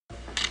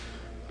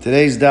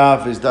Today's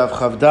daf is daf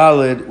Chav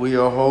Daled. We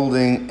are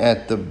holding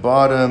at the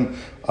bottom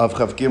of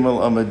Chav Gimel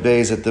Amud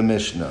Beis at the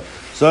Mishnah.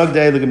 Zog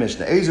Dei Lig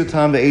Mishnah. Ezu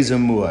tam ve'ezu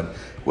muad.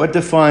 What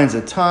defines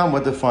a tam?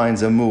 What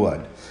defines a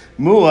muad?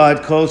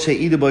 Muad kol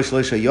she'idu bo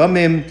shloisha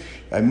yomim.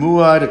 A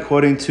muad,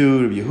 according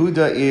to Rabbi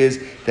Yehuda,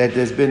 is that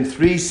there's been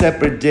 3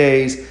 separate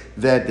days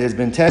that there's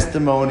been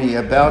testimony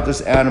about this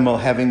animal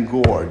having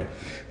gored.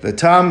 The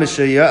tam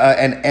mishaya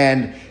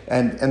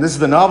and this is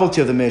the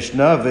novelty of the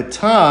Mishnah,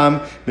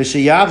 V'tam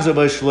mishayavza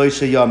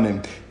b'shloisha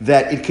yamim,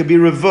 that it could be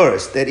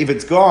reversed, that if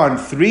it's gone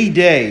 3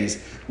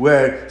 days,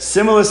 where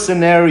similar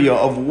scenario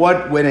of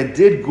when it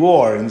did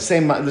gore, in the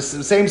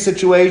same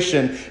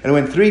situation, and it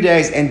went 3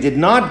 days and did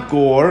not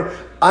gore,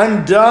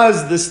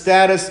 undoes the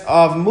status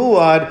of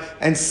muad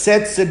and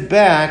sets it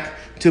back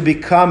to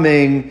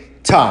becoming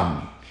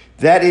tam.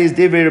 That is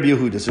Divrei Rabbi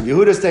Yehuda. So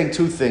Yehuda is saying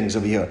 2 things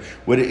over here.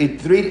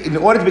 In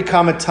order to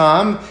become a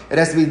tam, it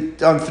has to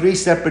be on 3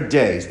 separate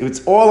days. If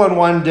it's all on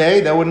one day,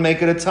 that wouldn't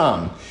make it a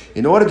tam.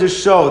 In order to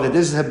show that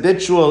this is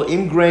habitual,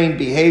 ingrained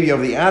behavior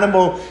of the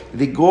animal,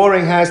 the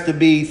goring has to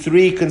be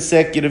 3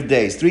 consecutive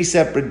days, 3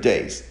 separate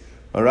days.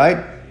 All right?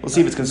 We'll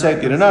see if it's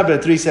consecutive or not,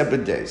 but 3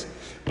 separate days.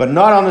 But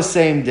not on the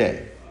same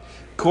day.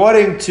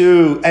 According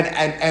to,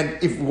 and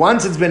if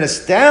once it's been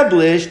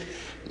established,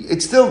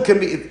 it still can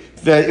be,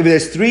 if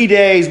there's 3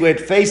 days where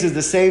it faces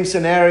the same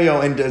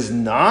scenario and does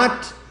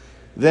not,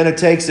 then it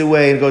takes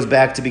away and goes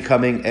back to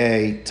becoming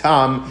a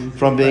tam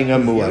from being a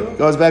muad.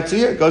 Goes back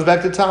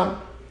to tam.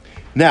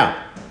 Now,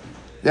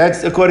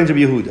 that's according to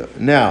Yehuda.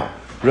 Now,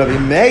 Rabbi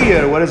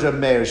Meir, what is Rabbi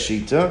Meir's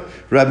shita?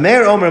 Rabbi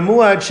Meir omer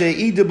muad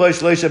she'idu bo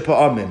shloisha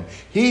pa'amim.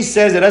 He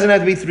says it doesn't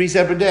have to be 3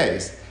 separate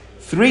days.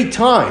 3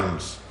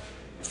 times.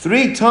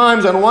 3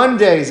 times on one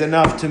day is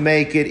enough to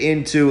make it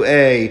into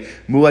a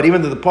muad.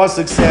 Even though the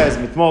pasuk says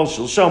mitmol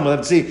shel shom, we'll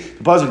have to see.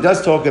 The pasuk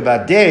does talk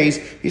about days.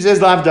 He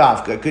says lav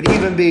dafka. It could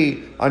even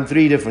be on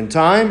 3 different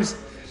times.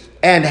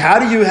 And how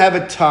do you have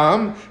a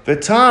tam? The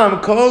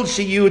tam kol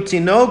shiyu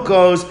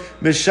tinokos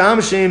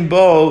mishamshin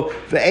bo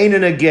ve'ein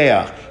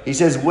negeach. He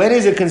says, when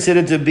is it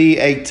considered to be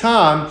a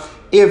tam?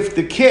 If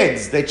the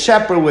kids, they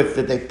chapper with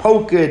it, they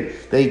poke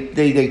it,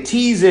 they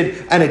tease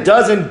it, and it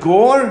doesn't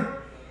gore,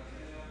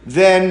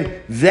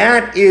 then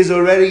that is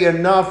already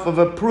enough of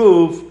a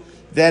proof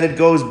that it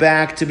goes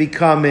back to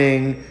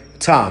becoming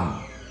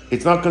tam.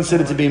 It's not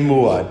considered to be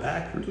muad.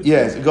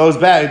 Yes, it goes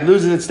back, it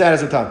loses its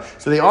status of tam.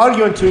 So they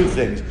argue on 2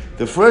 things.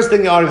 The first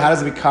thing they argue, how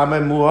does it become a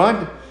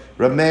muad?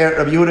 Rabbi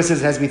Yehuda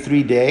says it has to be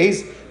 3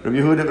 days.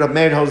 Rabbi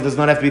Meir holds it does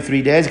not have to be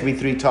 3 days, it can be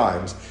 3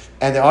 times.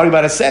 And they argue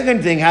about a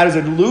second thing, how does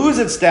it lose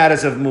its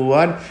status of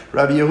muad?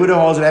 Rabbi Yehuda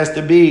holds it has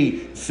to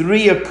be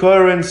 3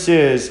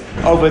 occurrences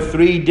over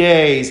 3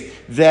 days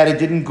that it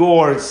didn't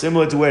gore,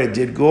 similar to where it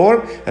did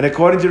gore. And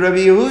according to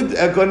Rabbi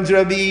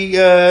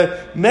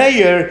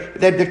Meir,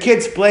 that the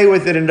kids play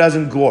with it and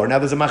doesn't gore. Now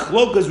there's a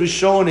machlokas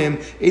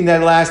rishonim in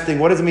that last thing.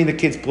 What does it mean the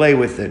kids play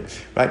with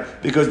it? Right?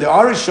 Because there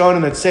are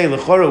rishonim that say,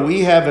 l'chora, we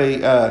have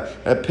a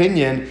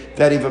opinion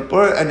that if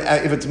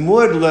it's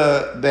muad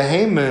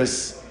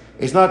lebehemus,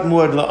 it's not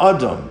muad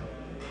le'adam.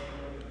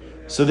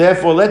 So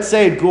therefore, let's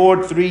say it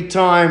gored 3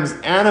 times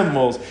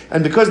animals,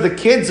 and because the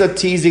kids are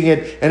teasing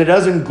it and it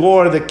doesn't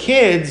gore the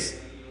kids,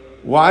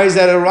 why is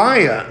that a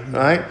raya,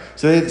 right?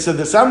 So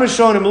the some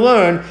Rishonim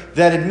learn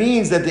that it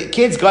means that the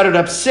kids got it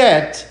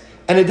upset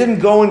and it didn't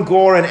go and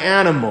gore an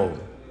animal.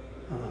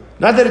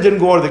 Not that it didn't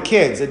gore the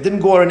kids, it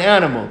didn't gore an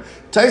animal.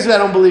 Taisvus, I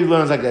don't believe,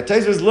 learns like that.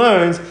 Taisvus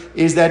learns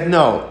is that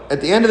no,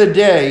 at the end of the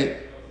day,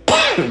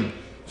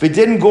 if it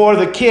didn't gore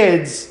the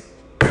kids,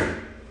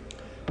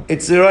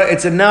 it's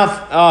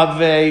enough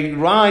of a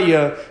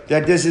raya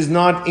that this is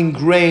not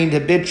ingrained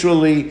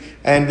habitually,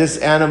 and this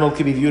animal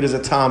can be viewed as a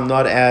tam,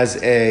 not as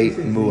a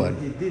muad.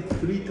 It did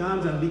 3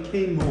 times and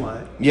became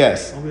muad.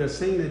 Yes. And we are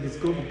saying that it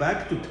goes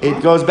back to tam.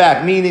 It goes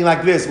back, meaning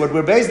like this. What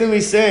we're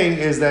basically saying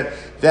is that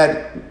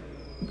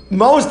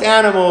most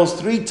animals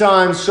 3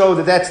 times show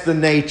that that's the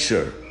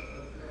nature.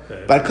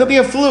 Okay. But it could be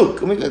a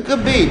fluke. I mean, it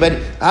could be. But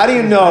how do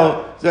you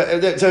know?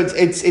 So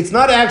it's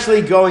not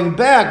actually going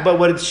back, but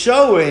what it's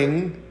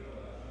showing,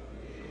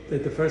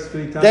 that the first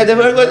 3 times...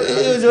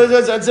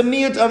 it's a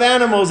mute of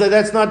animals,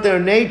 that's not their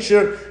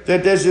nature,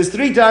 that there's just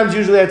 3 times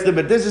usually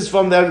but this is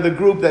from the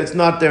group that's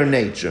not their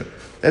nature.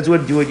 That's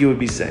what you would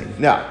be saying.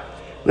 Now,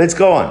 let's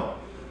go on.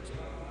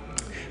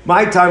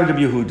 My time to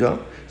Yehuda.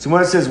 So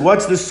when it says,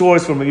 what's the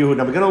source from Yehuda?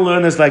 Now we're going to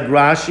learn this like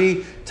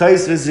Rashi.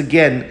 Taisvus,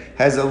 again,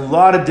 has a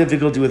lot of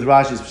difficulty with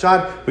Rashi's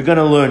pshat. We're going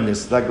to learn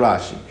this like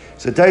Rashi.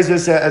 So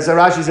Taisvus, as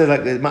Rashi says,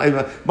 like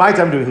my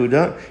time to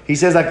Yehuda, he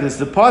says like this.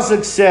 The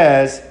pasuk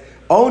says,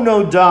 O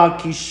no da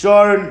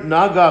kishor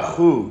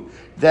nagachu,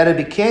 that it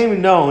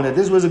became known that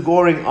this was a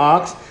goring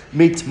ox,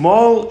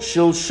 mitmol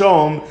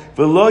shilshom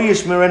v'lo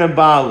yishmerena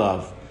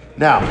ba'alav.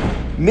 Now,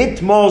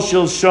 mitmol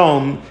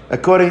shilshom,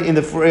 according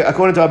to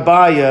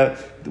Abaya,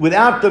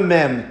 without the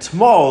mem,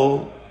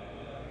 tmol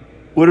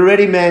would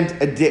already meant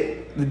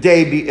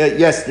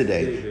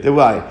yesterday.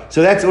 Right.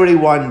 So that's already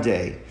 1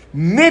 day.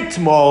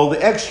 Mitmol,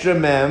 the extra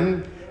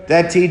mem,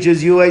 that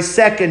teaches you a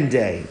second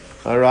day.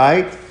 All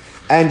right?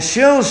 And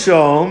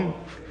Shilshom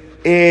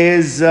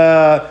is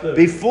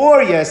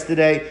before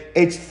yesterday,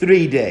 it's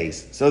 3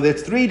 days. So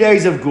that's 3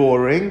 days of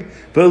goring.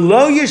 But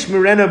lo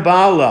yishmerena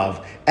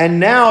ba'alav. And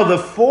now the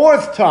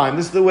fourth time,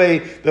 this is the way,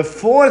 the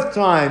fourth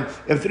time,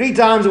 if 3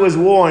 times it was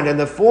warned, and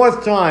the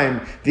fourth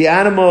time the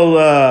animal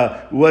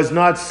was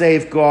not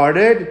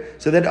safeguarded,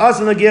 so that us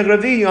on the Gir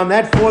Ravi, on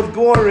that fourth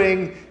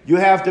goring, you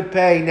have to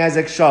pay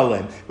Nezek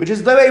Shalem, which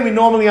is the way we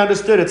normally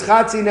understood. It's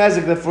Chatzi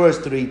Nezek the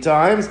first 3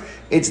 times.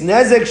 It's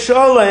Nezek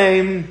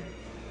Shalem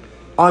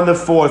on the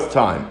fourth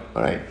time.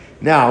 All right.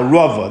 Now,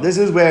 Rava. This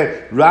is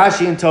where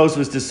Rashi and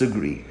Tosfos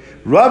disagree.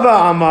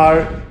 Rava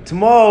Amar,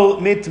 Tmol,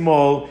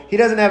 Mitmol, he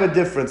doesn't have a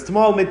difference.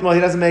 Tmol, Mitmol, he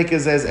doesn't make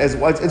it as it's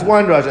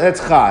one Rashi. That's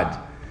Chad.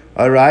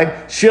 All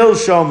right.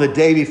 Shilshom, the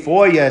day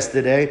before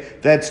yesterday,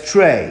 that's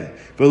Trey.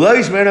 V'lo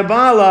yishmer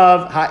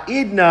ba'alav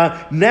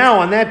ha'idna. Now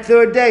on that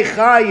third day,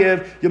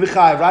 chayiv, you'll be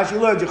chayiv. Rashi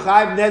learns you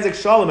chayiv nezek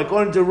shalom.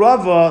 According to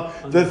Rava,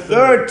 the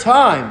third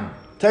time.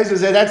 Tosfos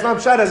said that's not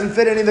pshat. Doesn't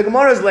fit any of the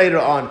Gemaras later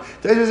on.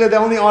 Tosfos said they're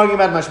only arguing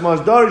about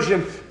mashmos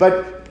dorishim,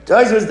 but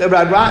Tosfos,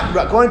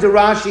 according to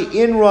Rashi,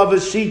 in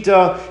Rava's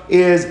shita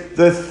is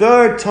the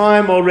third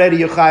time already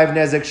you chayiv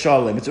nezek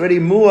shalom. It's already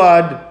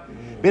muad.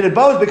 I mean, it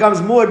both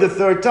becomes muad the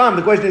third time.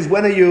 The question is,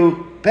 when are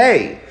you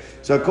pay?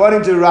 So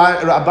according to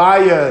Rabbi,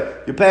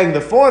 you're paying the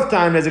fourth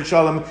time Nezek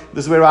Shalom.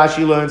 This is where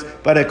Rashi learns.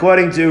 But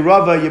according to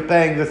Rava, you're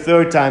paying the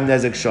third time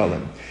Nezek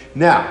Shalom.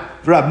 Now,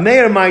 for Rabbi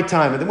Meir, my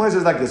time, and the one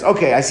says like this.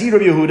 Okay, I see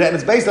Rabbi Yehuda, and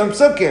it's based on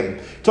Psukim.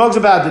 Talks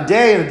about the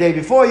day and the day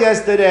before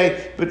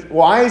yesterday. But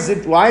why is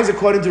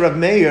according to Rabbi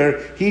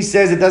Meir, he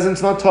says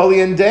it's not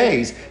totally in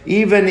days.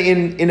 Even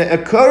in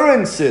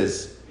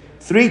occurrences,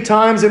 3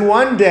 times in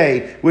one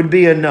day would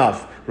be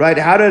enough. Right?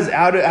 Where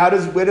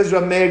does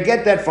Rabbi Meir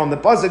get that from? The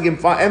pasuk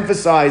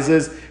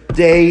emphasizes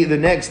day, the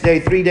next day,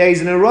 3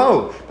 days in a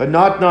row, but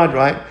not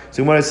right.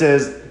 So when it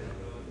says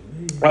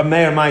Rabbi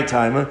Meir, my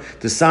time,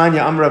 to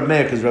Sanya, I'm Rabbi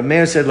Meir, because Rabbi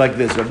Meir said like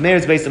this. Rabbi Meir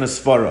is based on a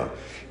svara.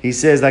 He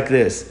says like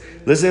this.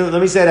 Listen,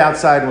 let me say it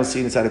outside, and we'll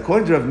see it inside.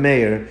 According to Rabbi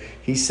Meir,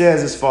 he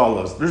says as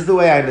follows. This is the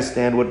way I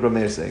understand what Rabbi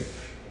Meir is saying.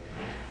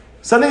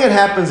 Something that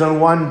happens on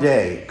one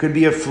day could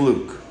be a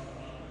fluke.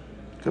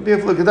 Could be a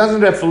fluke. It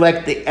doesn't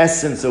reflect the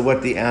essence of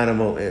what the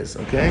animal is,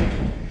 okay?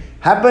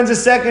 Happens a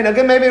second,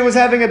 okay, maybe it was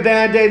having a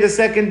bad day the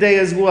second day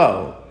as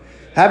well.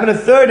 Happened a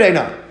third day,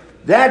 no.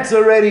 That's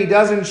already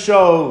doesn't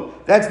show,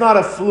 that's not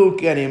a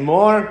fluke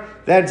anymore.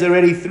 That's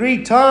already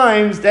 3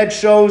 times, that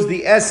shows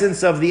the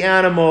essence of the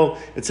animal.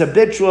 It's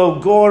habitual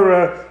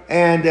gorer,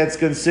 and that's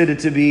considered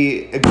to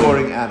be a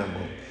goring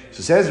animal.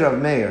 So says Rav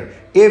Meir,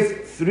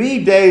 if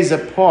 3 days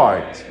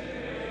apart,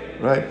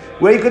 right,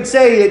 where you could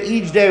say that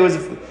each day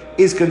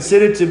is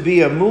considered to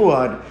be a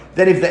muad,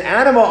 then if the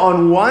animal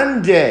on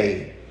one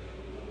day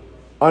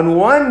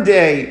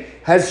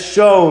has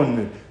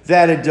shown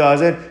that it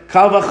doesn't,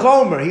 kal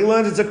vachomer, he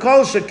learns it's a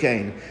kol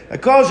shekain. A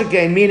kol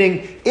shekain,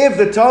 meaning if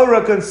the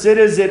Torah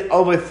considers it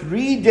over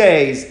 3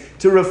 days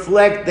to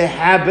reflect the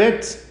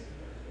habit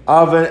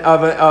of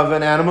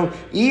an animal,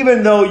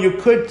 even though you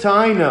could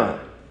taina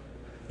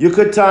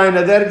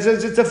that it's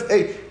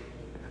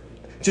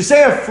to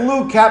say a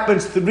fluke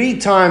happens 3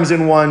 times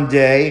in one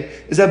day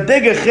is a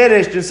bigger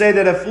chiddush to say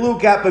that a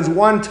fluke happens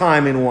 1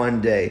 time in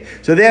one day.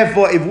 So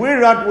therefore, if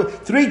we're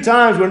not 3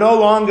 times, we're no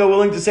longer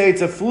willing to say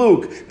it's a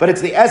fluke, but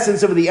it's the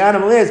essence of the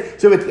animal is.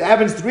 So if it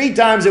happens 3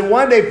 times in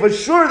one day, for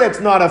sure that's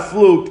not a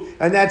fluke,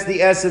 and that's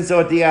the essence of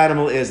what the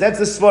animal is. That's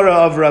the svara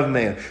of Rav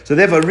Meir. So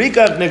therefore,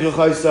 rikach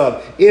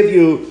negichosav, if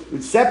you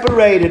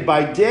separate it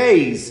by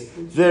days,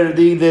 the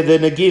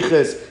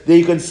negichas that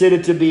you consider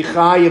to be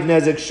chayiv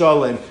nezek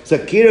shalem. So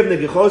kirav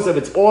negichosav,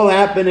 it's all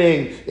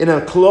happening in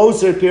a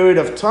closer period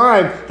of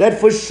time. That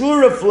for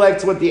sure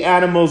reflects what the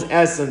animal's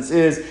essence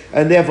is,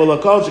 and therefore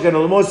lakol shekan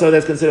alamosa,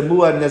 that's considered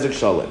muad nezek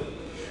shalem.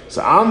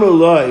 So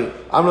Amrullah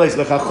is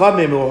the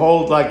Chachamim who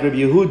hold like Rabbi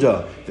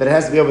Yehuda that it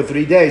has to be over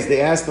 3 days.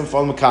 They asked them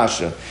from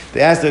Makasha.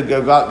 They asked the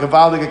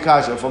Gavaldig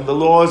Akasha from the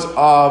laws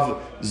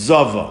of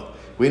Zava.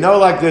 We know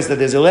like this that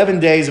there's 11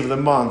 days of the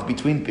month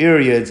between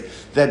periods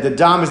that the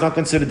dam is not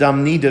considered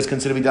dam nida, it's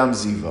considered to be dam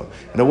ziva.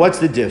 And what's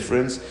the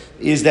difference?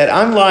 Is that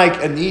unlike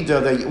a nida,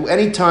 that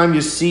any time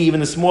you see even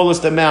the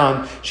smallest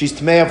amount, she's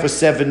tmeya for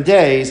 7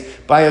 days.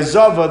 By a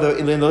zava,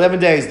 in 11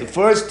 days, the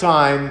first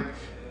time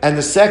and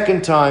the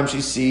second time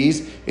she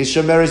sees is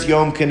Shomeres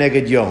Yom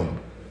Keneged Yom.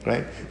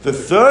 Right? The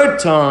third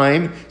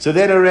time, so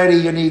then already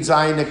you need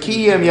Zayin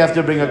Nakiyim, you have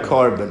to bring a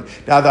korban.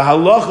 Now the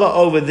halacha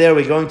over there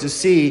we're going to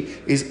see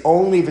is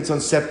only if it's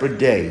on separate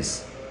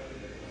days.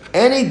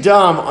 Any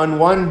dam on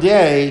one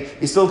day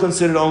is still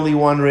considered only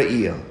one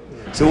re'iyah.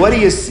 So what do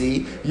you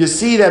see? You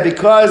see that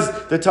because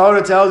the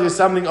Torah tells you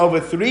something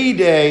over 3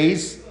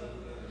 days,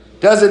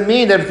 doesn't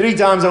mean that 3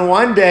 times on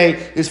one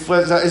day is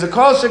a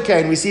kol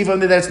shekain. We see from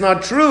there that's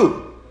not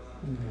true.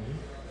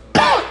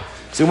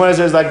 So when it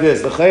says like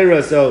this, so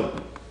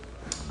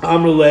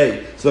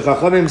Amrulay, so the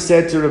Chachamim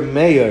said to Rabbi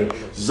Meir,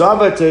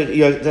 Zava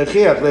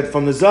that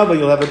from the Zava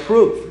you'll have a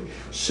proof.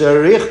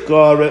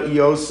 Sharichka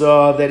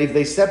Yosa, that if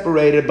they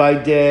separated by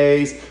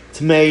days,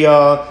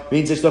 Tmeya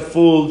means it's the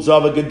full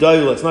Zava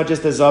Gedola. It's not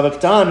just a Zava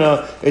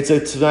Ktana, it's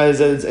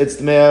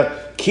Tmeya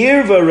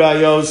Kirva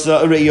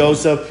Rayosa.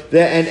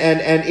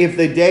 And if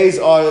the days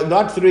are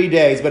not 3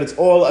 days, but it's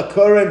all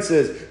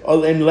occurrences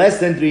in less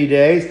than 3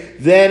 days,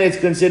 then it's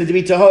considered to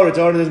be Tahora.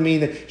 Tahora doesn't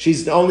mean that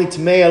she's only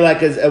Tmeya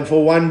like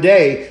for 1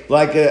 day,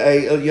 like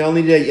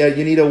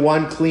you need a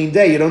 1 clean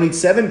day. You don't need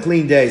 7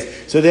 clean days.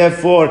 So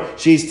therefore,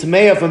 she's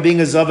Tmeya from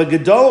being a Zava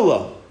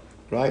Gedola.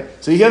 Right?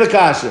 So you hear the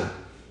kasha.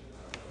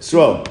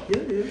 So,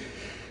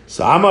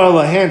 so Amar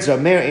Lahan, so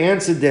Meir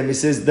answered them. He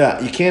says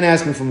that you can't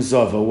ask me from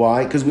Zava.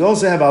 Why? Because we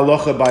also have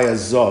halacha by a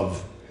Zav.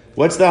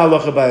 What's the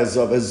halacha by a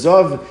Zav? A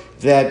Zav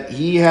that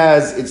he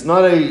has, it's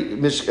not a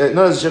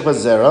Shechva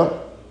Zera,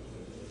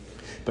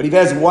 but he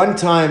has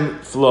one-time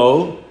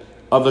flow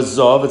of a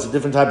Zav. It's a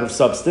different type of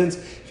substance.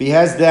 If he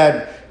has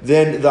that,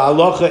 then the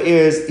halacha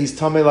is he's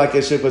tamei like a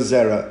Shechva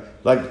Zera,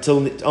 like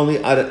till only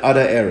Ada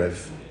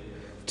Erev.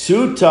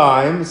 2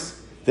 times,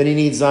 then he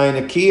needs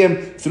Zayin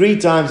Akiyim. 3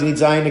 times he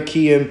needs Zayin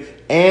Akiyim,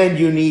 and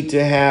you need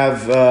to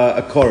have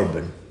a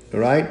korban.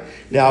 All right?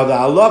 Now, the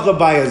halacha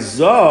by a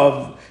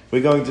Zav,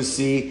 we're going to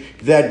see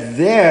that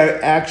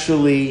there,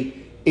 actually,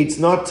 it's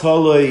not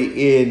toloi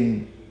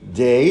in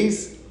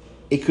days.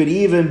 It could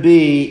even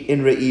be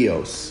in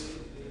Re'ios.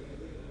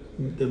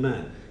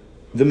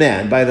 The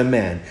man, by the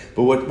man.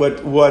 But what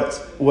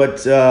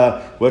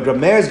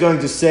Rameir is going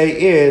to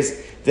say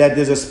is that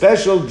there's a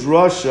special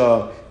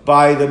drasha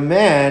by the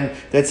man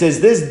that says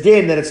this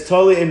din that it's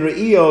totally in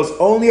Re'ios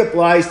only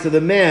applies to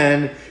the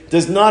man,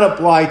 does not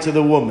apply to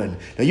the woman.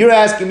 Now you're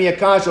asking me a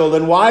kasha,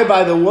 then why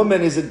by the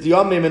woman is it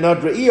Yomim and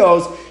not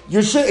Re'ios?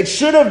 It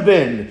should have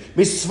been.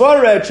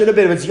 Misvara, it should have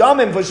been. If it's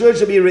Yomim, for sure it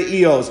should be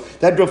Re'ios.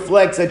 That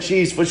reflects that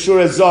she's for sure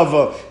a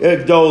Zava,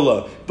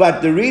 Gdola. But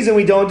the reason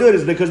we don't do it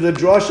is because of the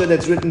drasha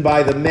that's written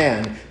by the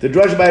man. The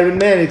drasha by the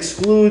man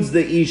excludes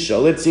the Isha.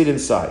 Let's see it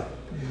inside.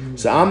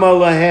 So Amar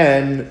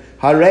Lahen,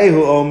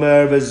 Harehu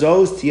Omer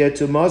v'zos tia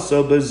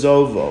tumaso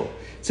bezovo.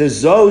 It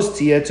says zos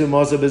tia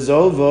tumaso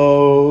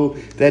bezovo,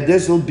 that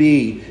this will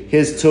be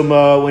his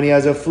tuma when he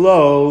has a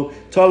flow.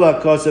 Tola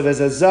kosav as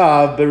a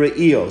zav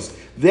bere'ios.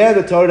 There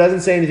the Torah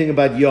doesn't say anything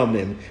about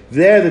yomim.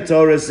 There the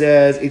Torah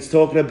says it's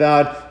talking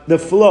about the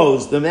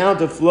flows, the amount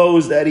of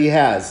flows that he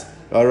has.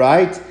 All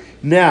right.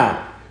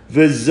 Now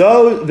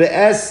v'zos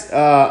v'es.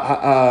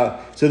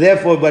 So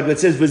therefore, but it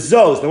says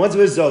v'zos. Now what's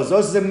v'zos?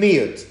 Zos is a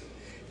miyut.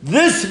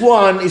 This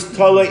one is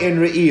Tola in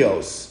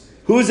Re'ios.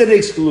 Who is it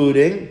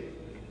excluding?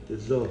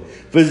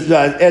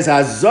 As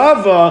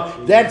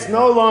Hazava, that's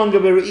no longer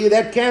Bere'ios.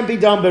 That can't be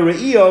done by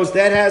Re'ios.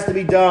 That has to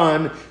be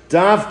done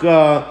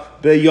Davka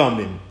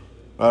B'Yomim.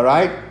 All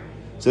right?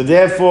 So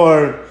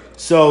therefore,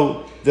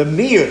 the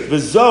miyut, the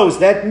zos,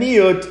 that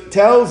miyut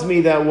tells me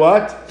that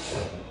what?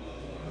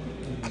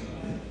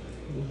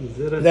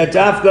 That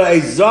Davka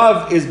a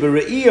Zav is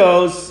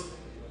Bere'ios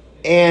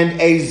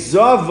and a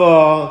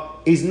Zava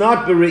is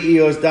not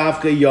Bere'ios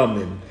Davka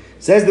Yomim.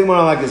 Says the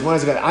Gemara like this.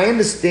 I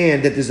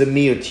understand that there's a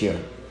miyut here.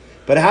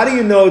 But how do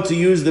you know to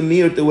use the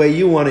miyut the way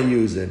you want to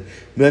use it?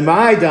 How do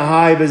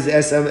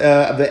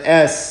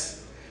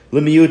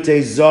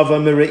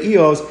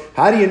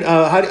you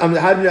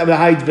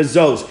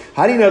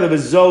know the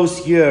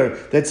bezos here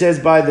that says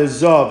by the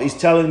zav is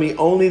telling me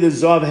only the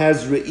zav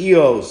has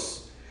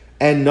re'ios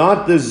and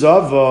not the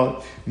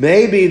zava?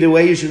 Maybe the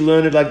way you should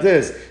learn it like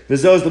this: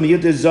 bezos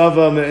l'miyute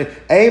zava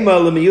ema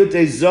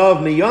l'miyute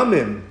zav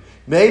miyamim.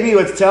 Maybe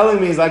what's telling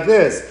me is like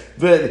this: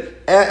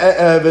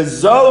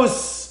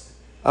 bezos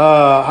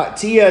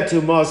tia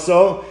to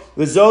maso.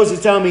 Bezos is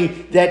telling me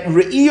that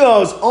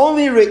re'ios,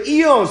 only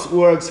re'ios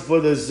works for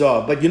the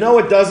zav. But you know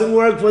what doesn't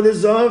work for the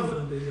zav?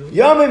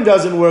 Yomim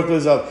doesn't work for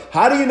the zav.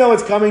 How do you know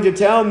it's coming to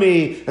tell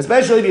me,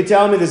 especially if you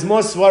tell me there's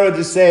more svara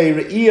to say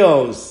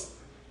re'ios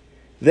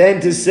than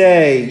to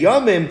say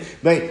yomim?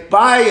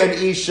 By an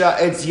isha,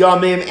 it's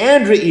yomim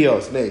and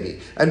re'ios, maybe.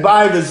 And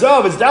by the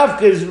zav, it's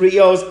dafka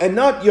re'ios and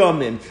not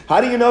yomim.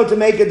 How do you know to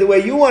make it the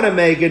way you want to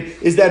make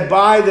it? Is that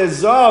by the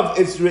zav,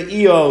 it's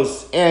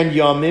re'ios and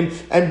yomim,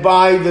 and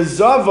by the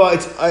zava,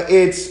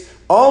 it's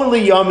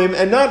only yomim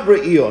and not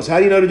re'ios. How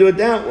do you know to do it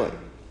that way?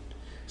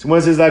 So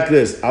one says like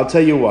this. I'll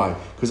tell you why.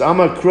 Because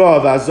Amar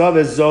Krov, Azav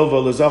es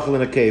zova, l'zachal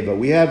in a keva.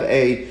 We have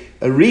a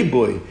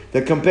riboy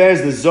that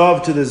compares the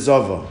zav to the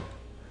zava.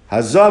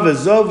 Hazav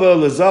is zova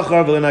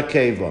lezachar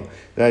v'lenakeva.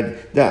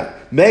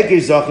 That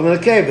mekish zachar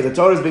v'lenakeva. The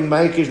Torah is being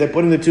mekish. They're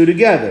putting the two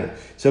together.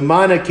 So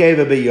mana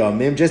keva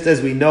b'yomim. Just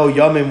as we know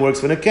yomim works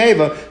for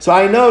nakeva, so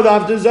I know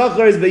that after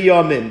zachar is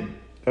b'yomim.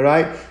 All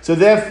right. So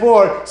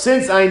therefore,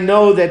 since I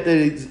know that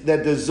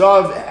the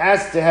zav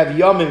has to have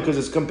yomim because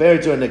it's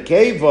compared to a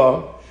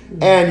nakeva,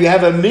 and you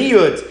have a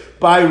miyut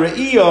by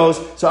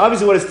re'ios, so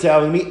obviously what it's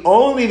telling me,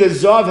 only the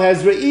zav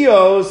has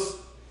re'ios,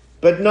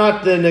 but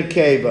not the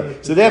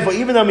nekeva. So therefore,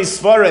 even though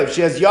misvara, if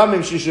she has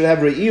yamim, she should have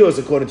re'ios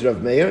according to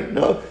Rav Meir.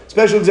 No,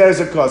 special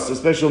xeris akos, a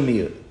special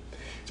miyut.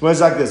 So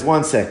it's like this.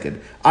 1 second.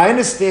 I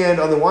understand.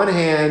 On the one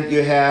hand,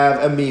 you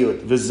have a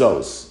miyut,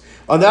 v'zos.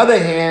 On the other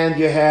hand,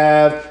 you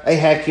have a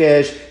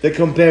hekesh that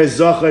compares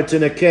Zohar to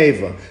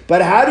Nekeva.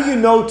 But how do you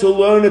know to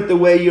learn it the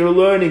way you're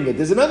learning it?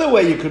 There's another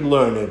way you could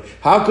learn it.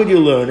 How could you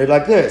learn it?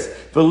 Like this.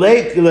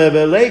 Maybe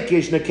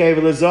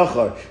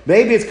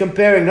it's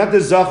comparing not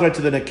the Zohar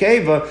to the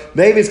Nekeva,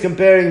 maybe it's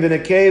comparing the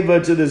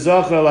Nekeva to the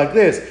Zohar like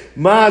this.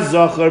 Ma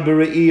Zohar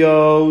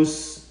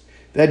b're'iyos.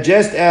 That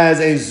just as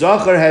a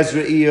Zohar has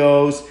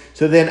re'iyos,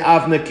 so then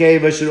Av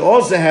Nekeva should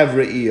also have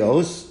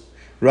re'iyos,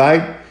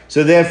 right?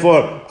 So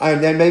therefore,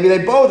 and then maybe they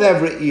both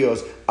have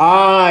re'iyos.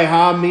 What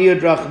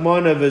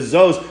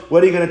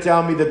are you going to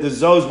tell me that the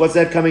zos, what's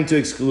that coming to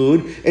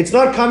exclude? It's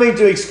not coming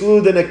to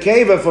exclude the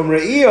nekeva from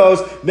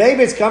re'iyos.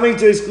 Maybe it's coming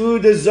to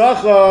exclude the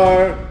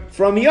zachar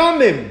from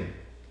yomim.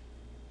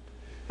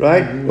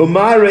 Right?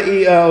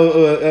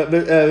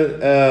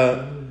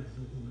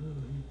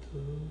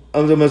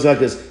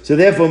 So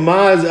therefore,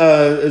 ma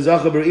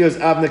zachar re'iyos,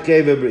 av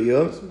nekeva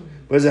re'iyos.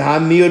 Whereas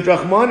ha'miyut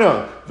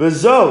rachmana,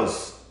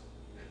 v'zos.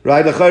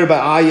 Right? You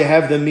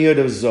have the miut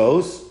of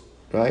zos.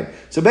 Right?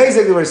 So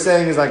basically what we're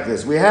saying is like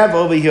this. We have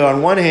over here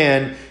on one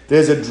hand,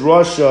 there's a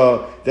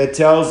drasha that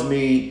tells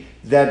me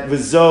that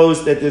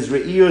v'zos, that there's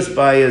re'iyos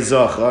by a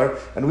zachar,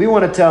 and we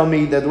want to tell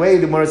me that the way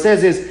the Gemara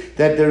says is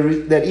that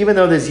that even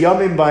though there's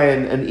yomim by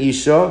an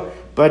isha,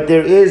 but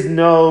there is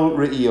no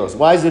re'iyos.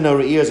 Why is there no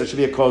re'iyos? It should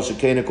be a kol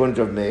shekain according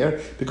to Rav Meir,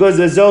 because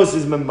the zos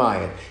is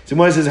memayed. So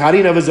Gemara says, how do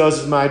you know v'zos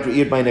is memayed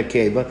re'iyot by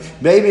nekeva?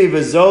 Maybe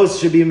v'zos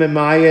should be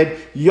memayed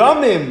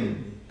yomim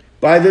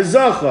by the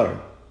zachar.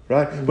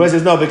 Right? But it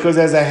says no, because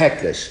there's a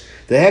heklish.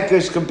 The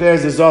heklish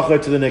compares the zachar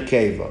to the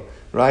nekeva.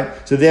 Right?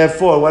 So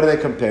therefore, what do they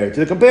compare it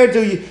to? They compare it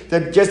to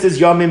that just as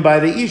yomim by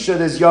the isha,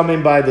 there's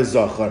yomim by the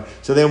zachar.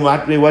 So then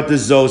what the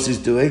zos is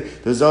doing?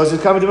 The zos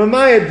is coming to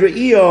mamayad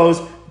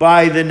re'iyos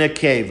by the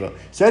nekeva.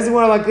 Says the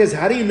one like this.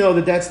 How do you know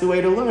that that's the way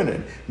to learn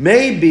it?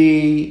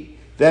 Maybe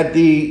that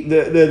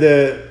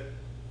the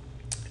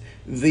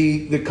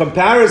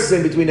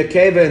comparison between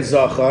nekeva and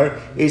zachar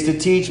is to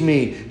teach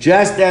me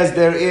just as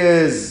there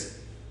is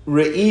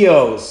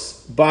re'iyos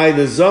by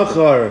the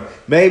zachar,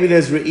 maybe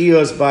there's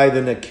re'iyos by the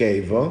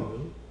nekeva.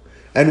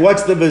 And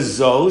what's the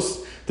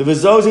v'zos? The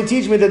v'zos, he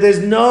teach me that there's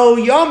no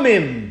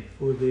yomim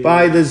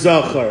by the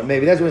zachar.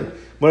 Maybe that's when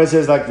it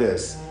says like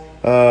this.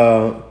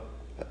 So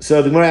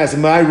the Gemara asks,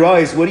 my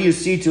rice, what do you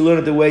see to learn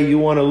it the way you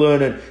want to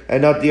learn it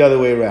and not the other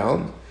way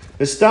around?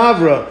 The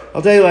stavra,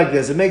 I'll tell you like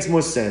this, it makes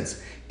more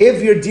sense.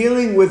 If you're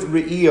dealing with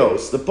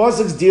re'iyos, the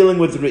pasuk's dealing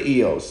with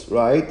re'iyos,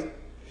 right?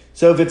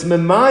 So if it's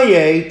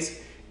memayet,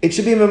 it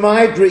should be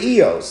memayet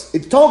re'iyos.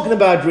 It's talking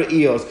about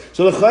re'iyos.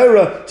 So the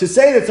chayra, to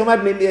say that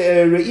somebody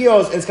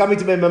re'iyos is coming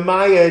to be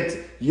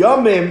memayet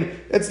yomim,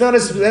 it's not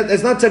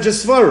such a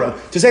svara.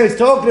 To say it's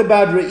talking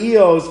about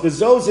re'iyos,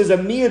 v'zos is a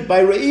miyut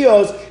by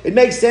re'iyos, it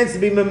makes sense to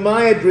be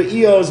memayet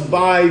re'iyos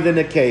by the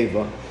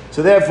nekeva.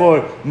 So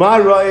therefore, ma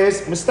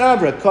ra'is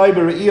mistabra,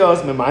 kaiba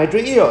re'iyos, memayet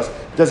re'iyos.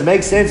 Does it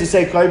make sense to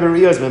say kaiba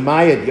re'iyos,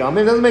 memayet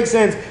yomim? It doesn't make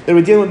sense that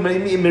we're dealing with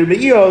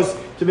re'iyos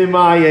to be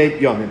memayet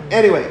yomim.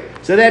 Anyway,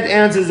 so that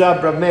answers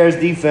up Rav Meir's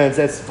defense.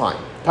 That's fine.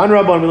 Tan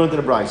Rabban, we learned in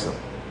the Brisa.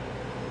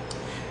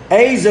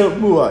 Ezel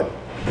muad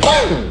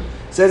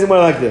says it more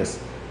like this.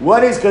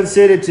 What is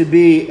considered to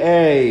be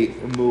a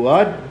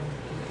muad?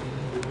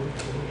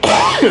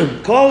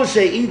 Kol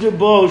she'idu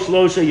bo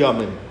shlosha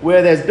yomim,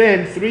 where there's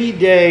been 3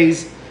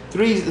 days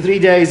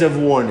of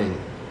warning.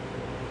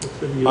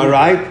 All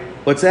right.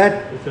 What's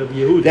that?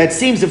 That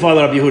seems to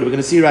follow Rabbi Yehuda. We're going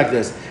to see like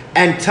this.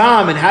 And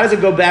Tom, and how does it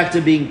go back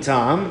to being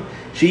Tom?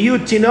 That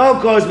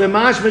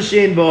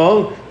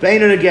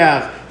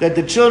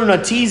the children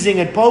are teasing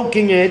and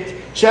poking it,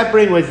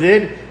 shepherding with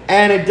it,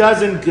 and it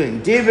doesn't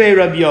cling. Divrei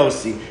Rabbi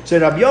Yossi. So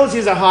Rabbi Yossi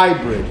is a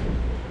hybrid.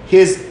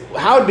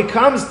 How it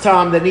becomes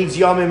tam that needs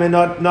yomim and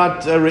not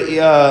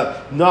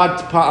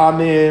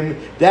pa'amim,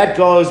 that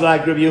goes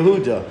like Rabbi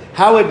Yehuda.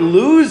 How it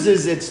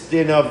loses its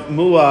din of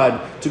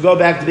muad to go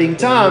back to being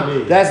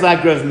tam, that's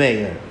like Rav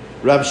Meir.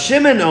 Rav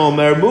Shimon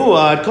Omer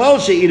muad kol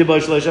she'ida bo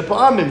shlosha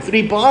pa'amim,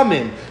 3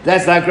 pa'amim.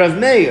 That's like Rav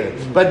Meir.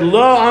 But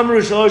lo amru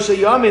shlosha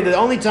yomim, the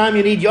only time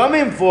you need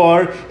yomim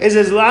for is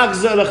as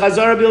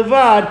l'chazara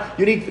bilvad.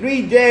 You need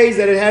 3 days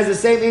that it has the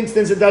same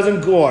instance, it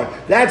doesn't gore.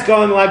 That's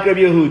going like Rav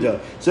Yehuda.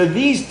 So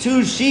these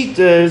 2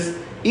 shitas,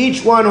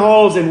 each one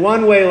holds in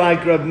one way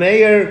like Rav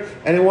Meir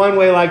and in one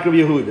way like Rav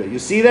Yehuda. You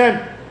see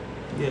that?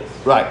 Yes.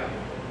 Right.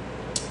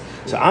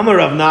 So Amar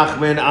Rav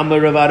Nachman,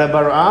 Amar Rav Ada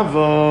bar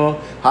Avo,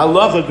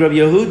 Halacha Rav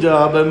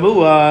Yehuda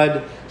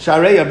b'muad,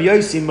 Sharei Rav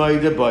Yossi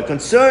moide boy.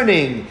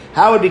 Concerning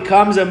how it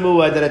becomes a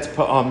muad that it's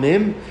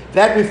pa'amim,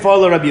 that we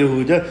follow Rav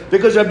Yehuda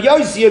because Rav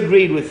Yossi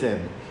agreed with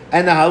him.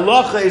 And the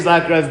halacha is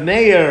like Rav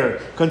Meir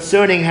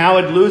concerning how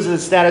it loses the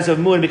status of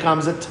muad and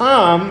becomes a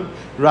tam,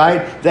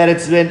 right? That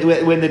it's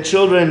when the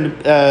children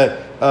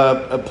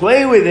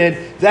play with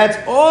it. That's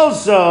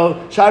also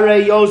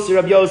Sharei Yossi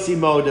Rav Yossi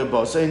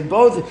Modebo. So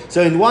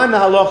in one the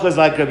halacha is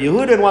like Rav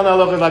Yehuda, and one the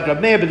halacha is like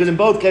Rav Meir, because in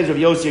both cases Rav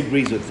Yossi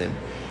agrees with him.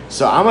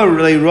 So I'm a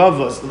really Rav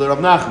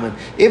Nachman.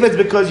 If it's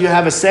because you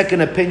have a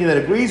second opinion that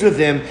agrees with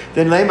him,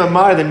 then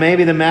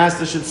maybe the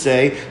master should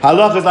say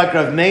halach is like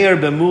Rav Meir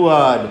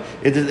b'muad.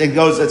 It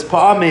goes it's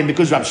pa'amim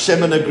because Rav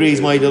Shimon agrees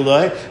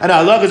mo'idaloi, and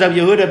halach is Rav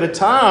Yehuda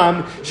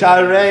b'tam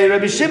sharei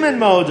Rabbi Shimon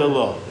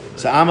mo'idaloi.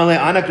 So Amalei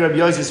Anak Rabbi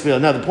Yossi's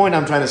field. Now the point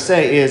I'm trying to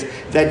say is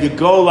that you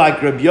go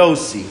like Rabbi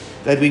Yossi.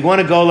 That we want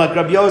to go like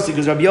Rabbi Yossi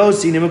because Rabbi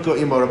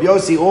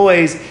Yossi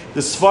always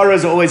his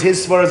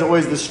svaras are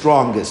always the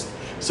strongest.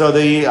 So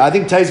I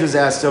think Tais was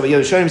asked over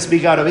here. Show him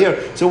speak out over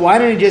here. So why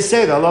didn't he just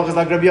say the halacha is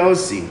like Rabbi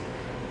Yossi?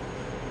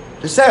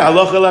 Just say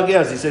halacha like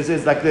Yossi. He says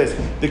it's like this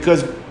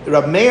because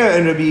Rabbi Meir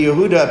and Rabbi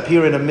Yehuda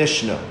appear in a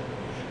Mishnah.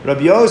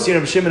 Rabbi Yossi and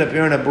Rabbi Shimon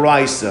appear in a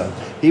Brisa.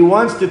 He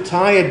wants to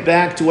tie it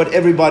back to what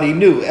everybody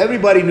knew.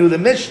 Everybody knew the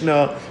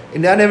Mishnah,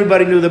 and not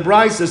everybody knew the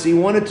Brisa, so he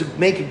wanted to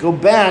make it go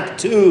back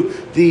to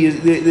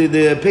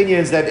the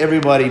opinions that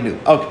everybody knew.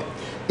 Okay.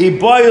 Now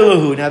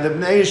the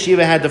Bnei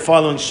Yeshiva had the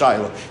following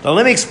shaila. Now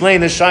let me explain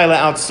the shaila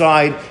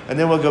outside, and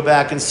then we'll go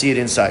back and see it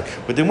inside.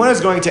 But then what I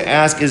was going to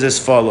ask is as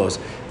follows.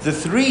 The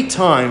 3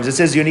 times, it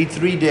says you need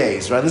 3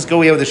 days, right? Let's go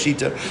here with the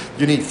Shita.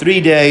 You need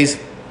 3 days,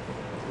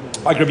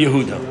 like Rabbi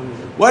Yehuda.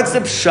 What's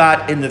the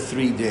pshat in the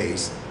 3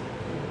 days?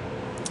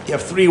 You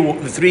have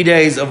 3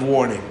 days of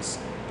warnings.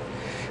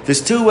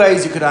 There's 2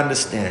 ways you could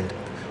understand.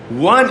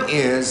 One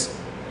is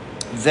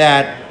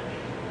that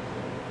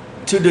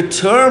to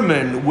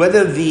determine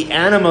whether the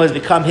animal has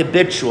become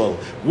habitual,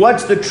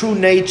 what's the true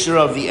nature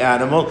of the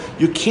animal,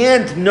 you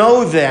can't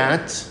know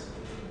that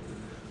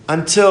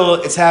until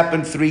it's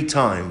happened 3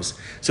 times.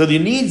 So you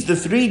need the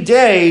 3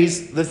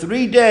 days. The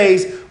 3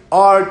 days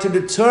are to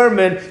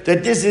determine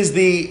that this is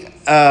the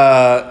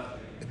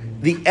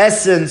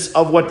essence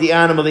of what the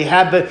animal,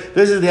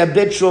 this is the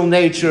habitual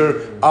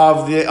nature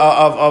of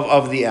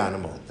the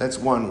animal. That's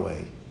one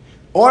way.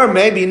 Or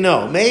maybe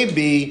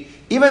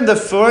even the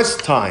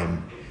first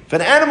time. If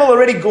an animal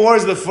already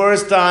gores the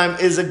first time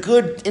is a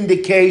good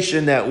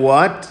indication that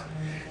what?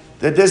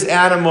 That this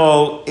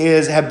animal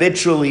is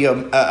habitually a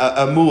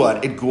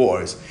muad, it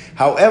gores.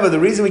 However, the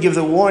reason we give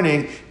the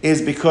warning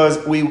is because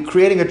we're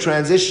creating a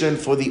transition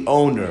for the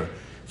owner.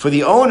 For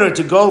the owner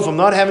to go from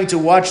not having to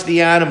watch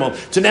the animal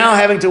to now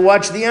having to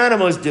watch the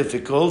animal is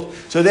difficult.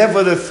 So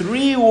therefore the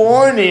 3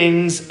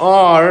 warnings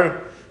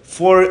are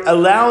for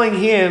allowing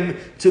him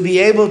to be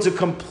able to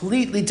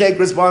completely take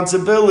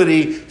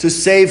responsibility to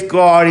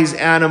safeguard his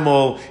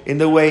animal in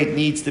the way it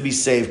needs to be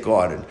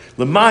safeguarded.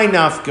 L'may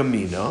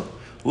nafkamina.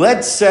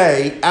 Let's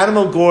say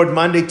animal gored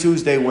Monday,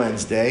 Tuesday,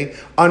 Wednesday.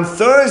 On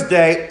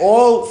Thursday,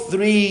 all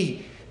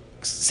 3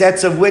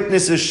 sets of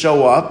witnesses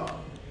show up.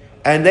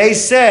 And they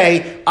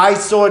say, I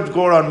saw it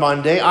gore on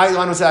Monday.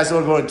 I saw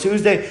it gore on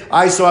Tuesday.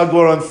 I saw it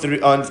gore on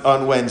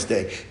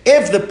Wednesday.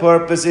 If the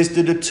purpose is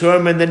to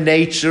determine the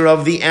nature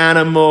of the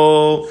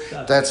animal,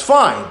 that's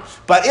fine.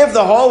 But if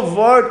the whole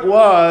vort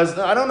was,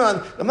 I don't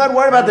know, I'm not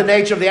worried about the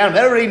nature of the animal.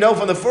 I already know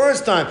from the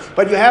first time.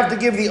 But you have to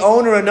give the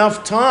owner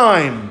enough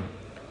time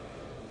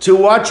to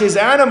watch his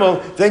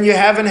animal, then you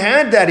haven't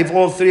had that if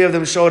all 3 of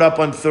them showed up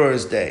on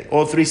Thursday.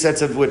 All 3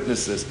 sets of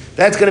witnesses.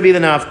 That's going to be the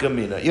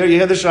nafkamina. You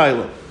hear the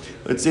shiloh.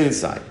 Let's see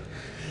inside.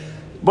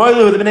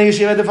 Boilu, the Bnei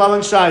Yeshiva had the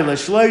following shaila.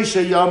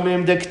 Shloisha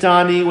yomim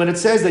dektani, when it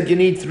says that you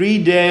need 3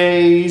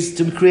 days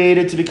to create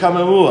it to become a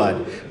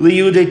muad.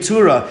 Liyudei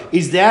tura,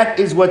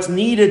 is what's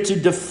needed to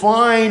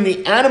define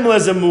the animal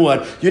as a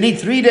muad. You need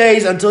 3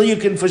 days until you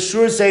can for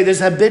sure say this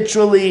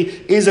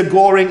habitually is a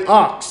goring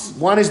ox.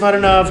 1 is not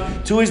enough,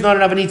 2 is not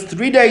enough. It needs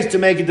 3 days to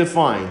make it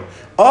defined.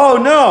 Oh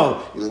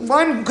no,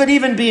 1 could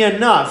even be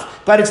enough,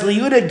 but it's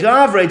liyudei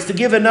gavra, it's to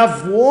give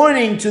enough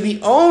warning to the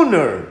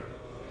owner.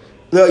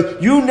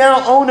 You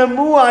now own a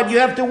muad, you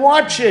have to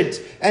watch it.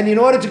 And in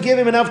order to give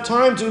him enough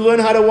time to learn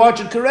how to watch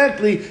it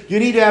correctly, you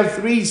need to have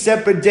 3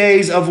 separate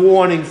days of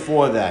warning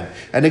for that.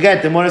 And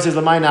again, the Gemara says,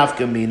 if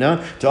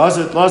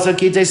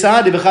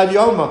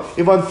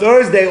on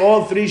Thursday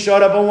all 3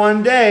 showed up on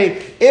one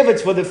day, if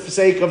it's for the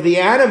sake of the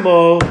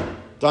animal,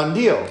 done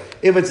deal.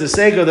 If it's the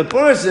sake of the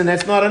person,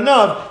 that's not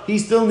enough. He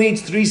still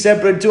needs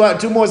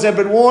 2 more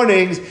separate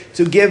warnings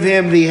to give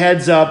him the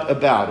heads up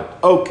about it.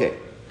 Okay.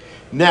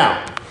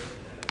 Now,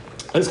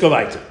 let's go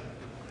back to it.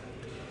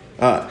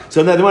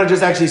 So now the one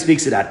just actually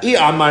speaks it out. If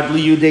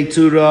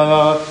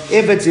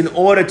it's in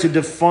order to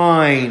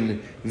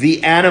define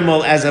the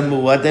animal as a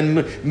muad,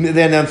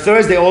 then on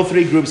Thursday all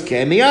 3 groups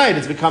came.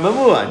 It's become a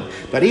muad.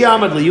 But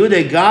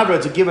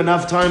to give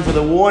enough time for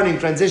the warning,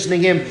 transitioning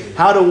him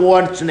how to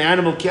watch an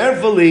animal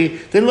carefully,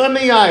 then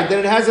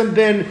it hasn't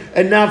been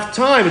enough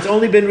time. It's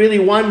only been really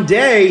 1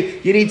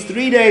 day. You need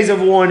 3 days of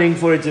warning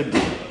for it to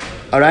be.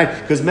 All right,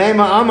 because because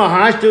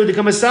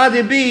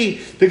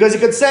you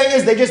could say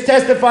is they just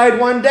testified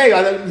 1 day,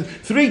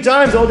 3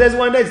 times, all days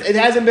 1 day. It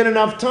hasn't been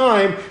enough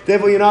time.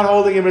 Therefore, you're not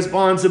holding him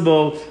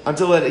responsible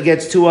until it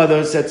gets 2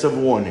 other sets of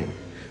warning.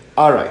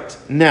 All right,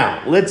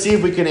 now let's see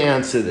if we can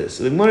answer this.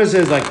 So the Gemara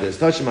says like this.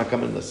 Tashima,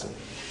 come and listen.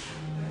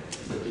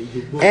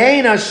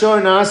 Ein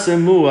ashor nase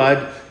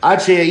muad ad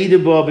sheya'idu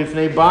bo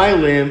b'fnei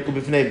bailim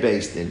u'b'fnei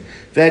beistin.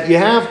 That you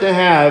have to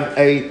have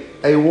a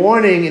a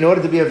warning, in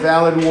order to be a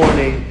valid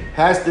warning,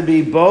 has to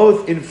be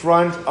both in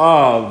front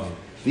of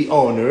the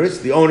owners.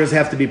 The owners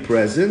have to be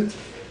present,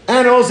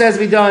 and also has to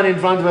be done in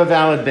front of a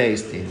valid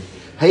beis din.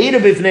 In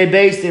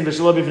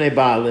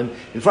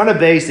front of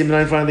beis din,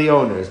 not in front of the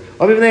owners.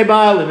 Or in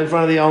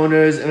front of the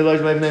owners, and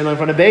in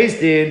front of beis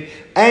din.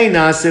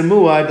 That's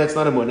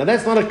not a muad. Now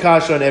that's not a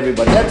kasha on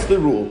everybody. That's the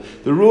rule.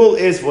 The rule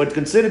is for it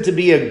considered to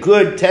be a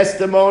good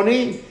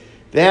testimony.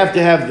 They have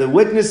to have the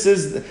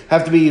witnesses,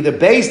 have to be the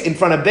beis in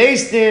front of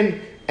beis din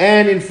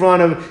and in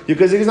front of,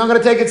 because he's not going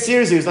to take it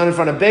seriously. He's not in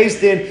front of beis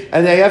din,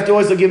 and they have to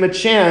also give him a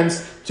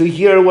chance to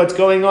hear what's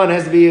going on. It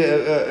has to be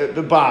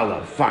a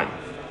bala. Fine.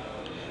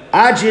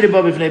 Now, that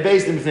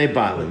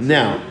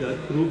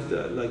proves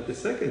that, like the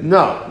second.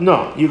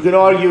 No. You could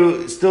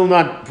argue still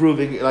not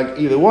proving like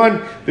either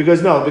one,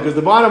 because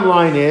the bottom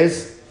line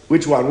is,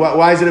 which one?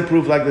 Why is it a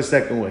proof like the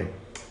second way?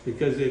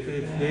 Because if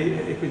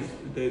it's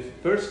the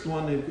first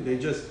one, if they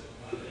just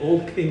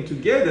all came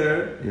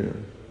together,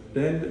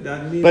 then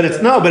that means. But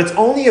it's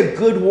only a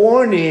good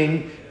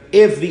warning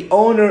if the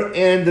owner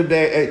and the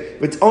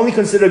it's only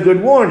considered a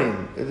good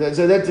warning.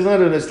 So that's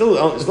not still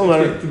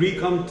not. If three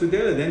come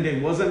together, then they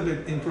wasn't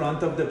in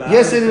front of the Bava.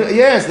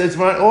 Yes, that's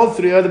right. All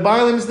three are the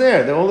Baalim's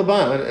there. They're all the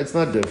Baalim. It's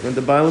not different.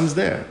 The Baalim's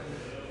there.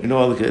 In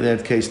all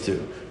that case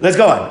too. Let's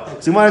go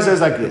on. So Gemara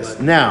says like this.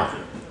 Now,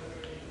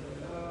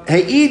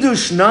 Heidu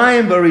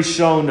shnayim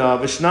barishona,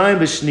 v'shnayim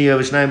b'shniya,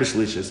 v'shnayim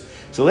b'shlishis.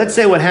 So let's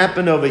say what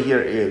happened over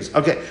here is,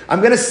 okay, I'm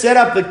going to set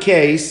up the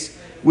case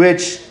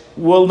which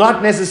will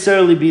not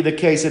necessarily be the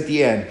case at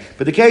the end.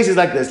 But the case is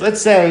like this.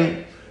 Let's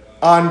say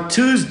on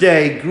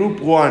Tuesday, group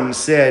 1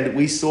 said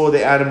we saw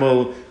the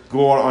animal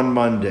gore on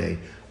Monday.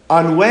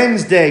 On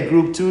Wednesday,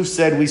 group 2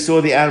 said we saw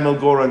the animal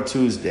gore on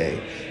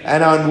Tuesday.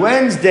 And on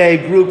Wednesday,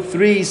 group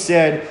 3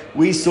 said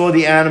we saw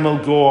the animal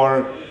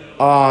gore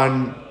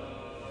on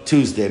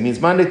Tuesday. It means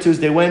Monday,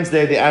 Tuesday,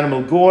 Wednesday, the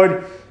animal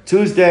gored.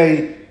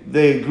 Tuesday,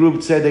 the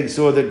group said they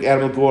saw the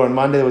animal gore on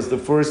Monday. That was the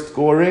first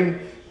goring.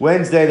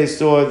 Wednesday, they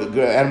saw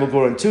the animal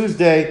gore on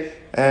Tuesday.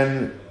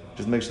 And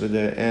just make sure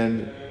that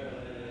and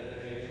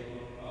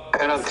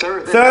on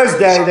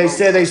Thursday, they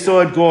said they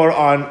saw it gore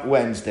on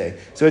Wednesday.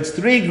 So it's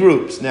 3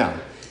 groups now.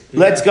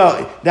 Let's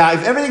go. Now,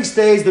 if everything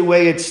stays the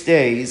way it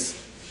stays,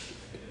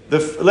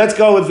 let's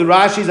go with the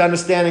Rashi's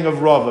understanding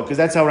of Rava, because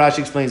that's how Rashi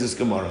explains this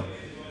Gemara.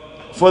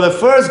 For the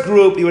first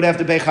group, you would have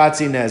to pay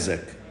Chatzi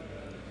Nezek.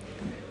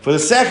 For the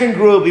second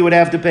group, you would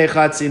have to pay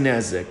Chatzi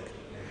Nezek.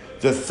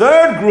 The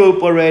third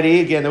group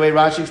already, again, the way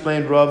Rashi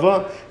explained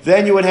Rava,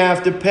 then you would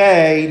have to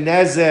pay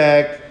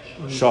Nezek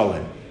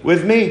Shalom.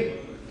 With me?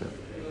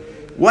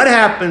 What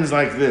happens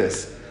like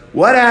this?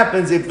 What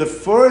happens if the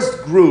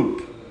first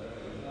group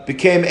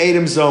became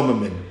Edom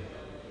Zomamin?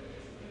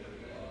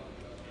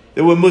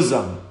 They were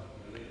Muzam.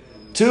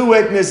 2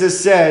 witnesses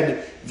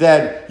said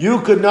that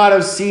you could not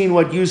have seen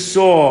what you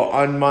saw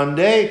on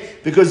Monday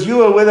because you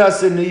were with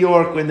us in New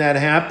York when that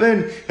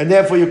happened, and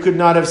therefore you could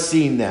not have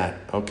seen that.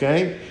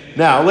 Okay?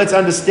 Now, let's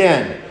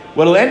understand.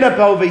 What will end up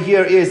over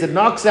here is it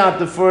knocks out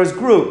the first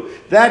group.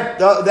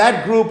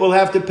 That group will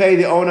have to pay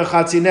the owner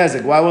Chatzi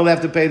Nezek. Why will they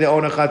have to pay the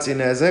owner Chatzi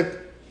Nezek?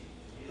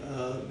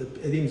 The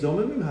Edim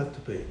Zomimim have to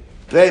pay.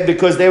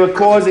 Because they were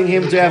causing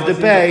him to have to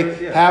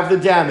pay half the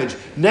damage.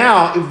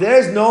 Now, if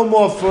there's no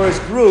more first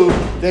group,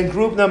 then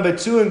group number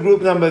 2 and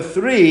group number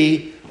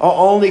 3 are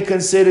only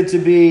considered to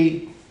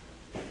be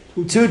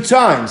 2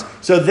 times.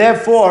 So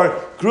therefore,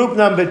 group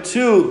number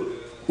 2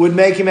 would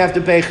make him have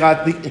to pay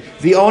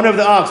the owner of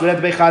the ox would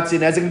have to pay Chatzi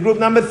Nezek, and group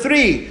number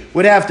 3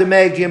 would have to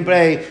make him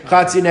pay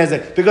Chatzi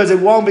Nezek, because it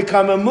won't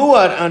become a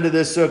muad under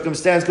this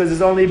circumstance, because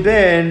there's only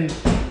been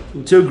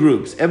 2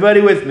 groups.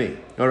 Everybody with me?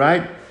 All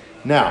right?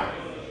 Now,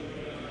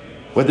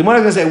 what the Gemara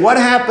is going to say, what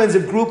happens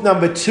if group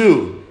number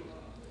 2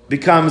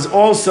 becomes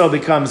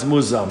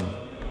Muzam?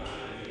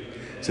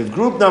 So if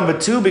group number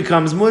 2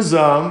 becomes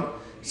Muzam,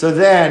 so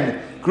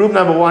then group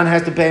number 1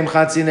 has to pay him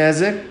Chatzi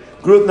Nezek,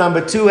 group number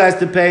 2 has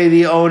to pay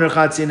the owner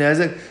Chatzi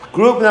Nezek,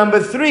 group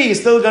number 3 is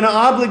still going to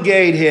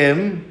obligate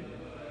him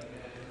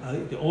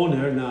the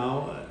owner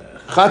now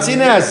Chatzi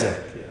Nezek.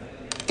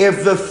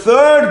 If the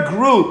third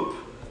group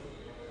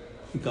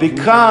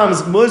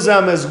becomes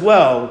Muzam as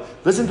well,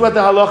 listen to what the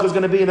halacha is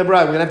going to be in the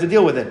bride. We're going to have to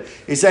deal with it.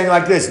 He's saying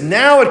like this.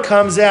 Now it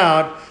comes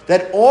out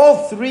that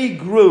all 3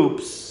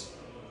 groups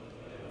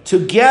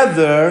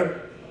together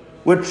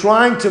were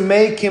trying to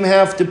make him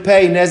have to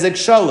pay Nezek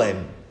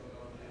Shalem.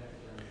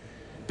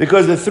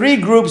 Because the 3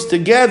 groups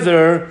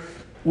together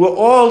were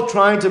all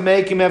trying to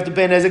make him have to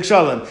pay Nezek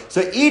Shalom.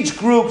 So each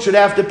group should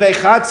have to pay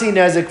Chatzi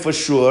Nezek for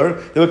sure.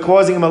 They were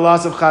causing him a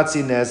loss of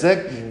Chatzi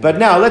Nezek. But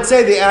now, let's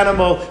say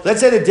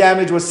the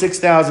damage was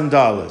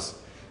 $6,000.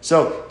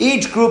 So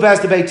each group has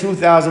to pay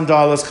 $2,000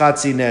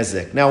 Chatzi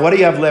Nezek. Now, what do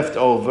you have left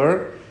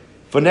over?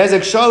 For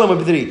Nezek Shalom would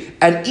be 3.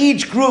 And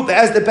each group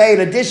has to pay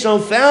an additional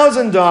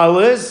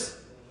 $1,000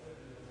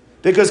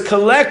 because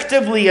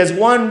collectively as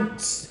one,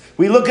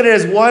 we look at it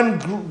as one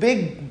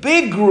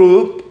big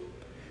group.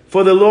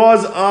 for the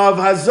laws of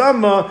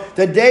Hazama,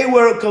 that they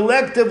were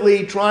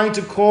collectively trying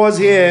to cause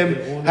him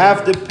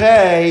have to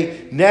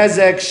pay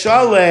Nezek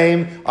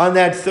Shalem on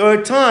that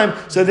third time.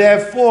 So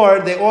therefore,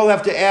 they all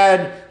have to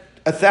add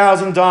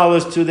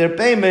 $1,000 to their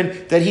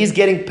payment, that he's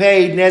getting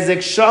paid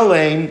Nezek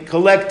Shalem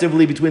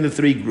collectively between the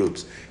three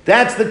groups.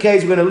 That's the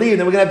case we're going to leave, and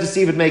then we're going to have to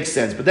see if it makes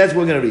sense. But that's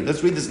what we're going to read.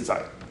 Let's read this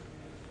inside.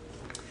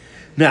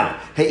 Now,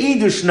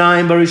 He'idu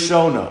Shnayim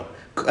Barishona.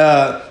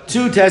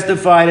 Two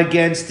testified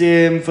against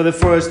him for the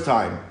first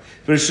time.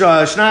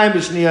 Shnayim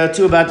B'Shniya,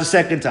 two about the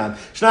second time.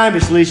 Shnayim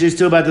B'Shlishi,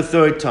 two about the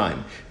third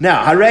time.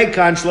 Now, Harei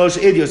Kan Shlosh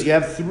Idios. You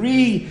have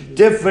three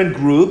different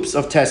groups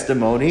of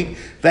testimony.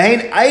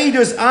 V'hein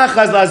Aidus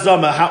Achaz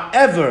LaZama.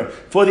 However,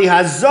 for the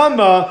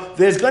Hazama,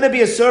 there's going to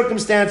be a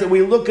circumstance that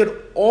we look at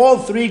all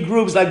three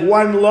groups like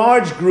one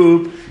large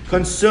group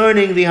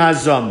concerning the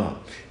Hazama.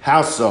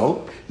 How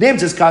so? If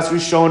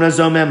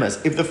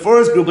the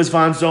first group was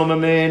found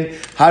zomamin,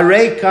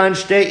 harei kan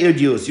shtei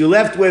idus. You're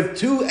left with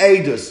two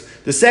edus.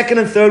 The second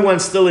and third one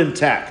still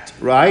intact,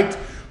 right?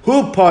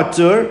 Hu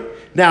potter.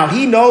 Now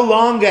he no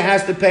longer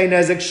has to pay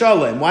nezek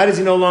shalem. Why does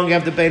he no longer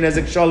have to pay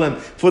nezek shalem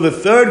for the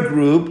third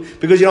group?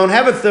 Because you don't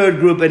have a third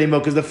group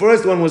anymore. Because the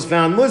first one was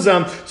found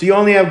muzam, so you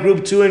only have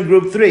group 2 and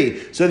group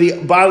 3. So the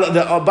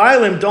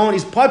bailim don't.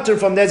 He's potter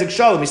from nezek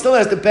shalem. He still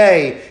has to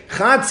pay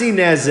chatzi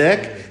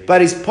nezek. But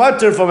he's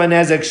potter from a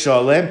nezek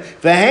shalem,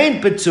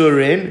 v'hein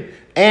peturin,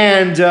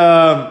 and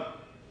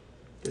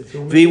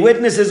the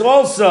witnesses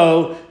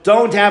also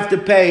don't have to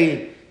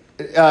pay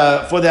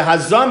for the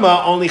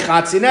hazama only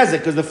chatzi nezek,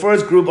 because the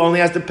first group only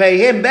has to pay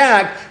him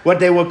back what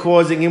they were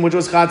causing him, which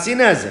was chatzi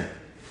nezek.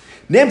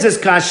 Nimtzes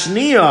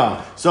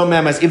kashniya. So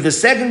memes, if the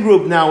second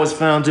group now was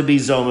found to be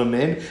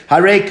zomamin,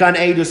 harei kan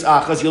edus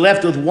achas, you're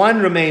left with one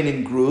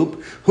remaining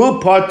group. Hu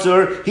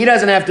potter, he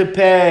doesn't have to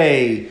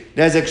pay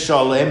nezek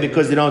shalem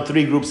because they don't have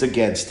three groups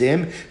against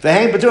him.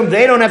 V'hein peturim,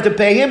 they don't have to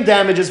pay him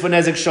damages for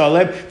nezek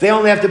shalem. They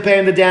only have to pay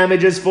him the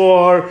damages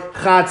for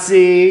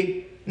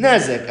chatzi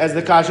nezek as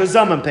the kasher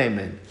zaman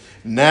payment.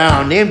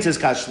 Now, nimtzes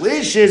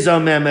kashlish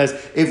zomemes,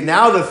 if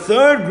now the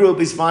third group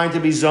is found to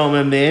be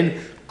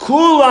zomamin,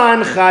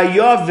 Kulan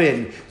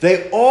chayovin.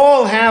 They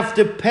all have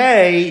to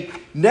pay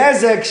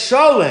nezek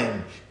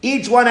shalem.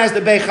 Each one has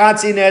to pay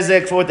chatzi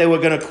nezek for what they were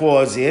going to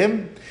cause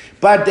him.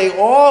 But they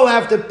all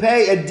have to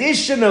pay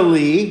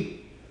additionally.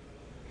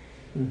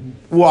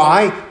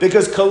 Why?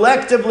 Because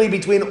collectively,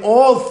 between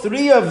all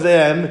three of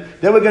them,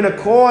 they were going to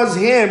cause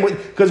him,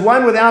 because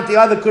one without the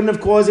other couldn't have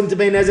caused him to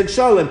pay nezek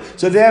shalem.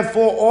 So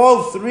therefore,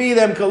 all three of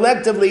them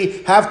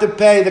collectively have to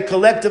pay the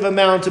collective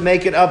amount to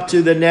make it up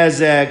to the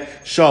nezek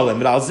shalem.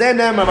 Now, the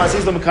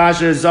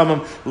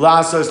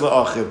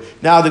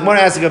Gemara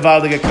asks a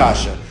gavaldige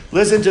kasha.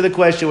 Listen to the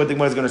question. What the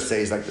Gemara is going to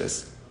say is like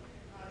this: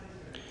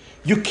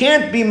 you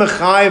can't be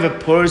mechayev a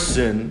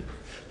person.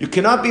 You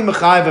cannot be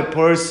mechayev a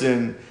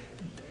person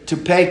to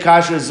pay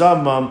kasher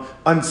zamam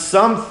on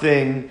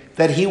something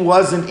that he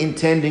wasn't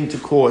intending to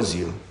cause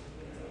you.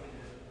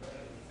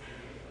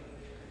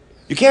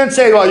 You can't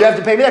say, well, you have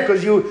to pay me that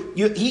because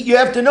you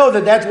have to know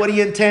that that's what he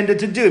intended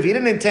to do. If he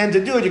didn't intend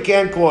to do it, you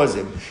can't cause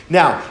him.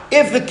 Now,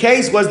 if the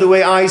case was the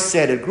way I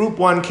said it, group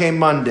 1 came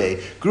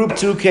Monday, group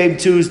 2 came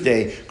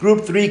Tuesday,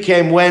 group 3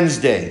 came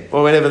Wednesday,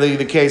 or whatever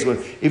the case was.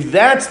 If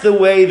that's the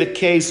way the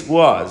case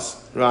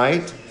was,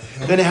 right,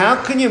 then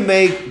how can you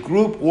make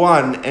group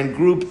 1 and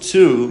group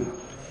 2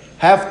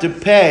 have to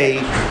pay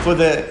for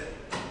the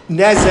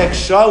nezek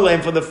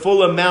shalem, for the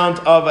full amount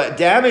of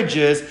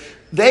damages?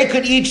 They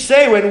could each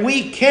say, when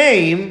we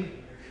came,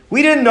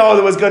 we didn't know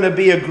there was going to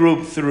be a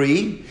group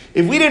 3.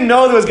 If we didn't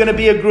know there was going to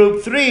be a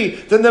group 3,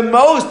 then the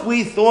most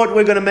we thought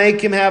we're going to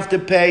make him have to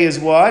pay is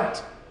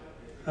what?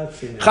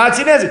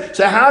 Chatzi nezek.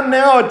 So how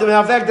now, the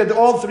fact that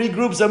all three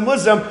groups are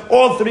Muslim,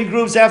 all three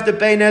groups have to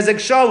pay nezek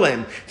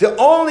shalem? The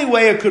only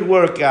way it could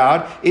work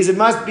out is it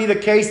must be the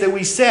case that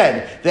we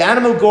said. The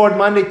animal gored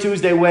Monday,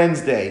 Tuesday,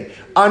 Wednesday.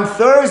 On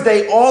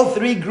Thursday, all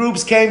three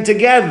groups came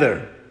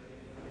together.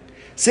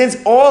 Since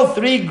all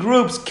three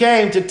groups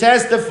came to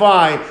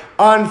testify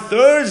on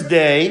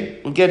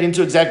Thursday, we'll get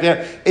into exactly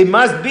that, it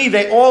must be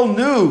they all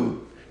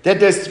knew that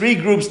there's three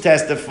groups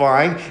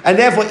testifying, and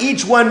therefore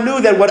each one knew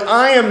that what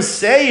I am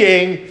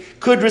saying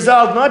could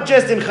result not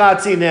just in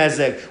chatzi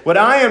nezek. What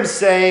I am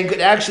saying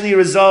could actually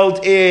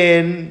result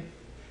in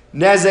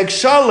nezek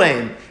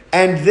shalem,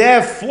 and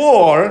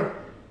therefore,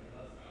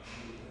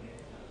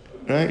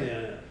 right? Yeah.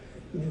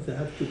 They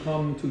have to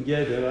come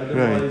together,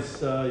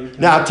 otherwise you can...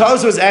 Now,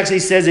 Tosfos actually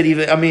says it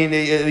even, I mean,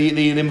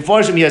 the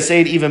Mefarshim here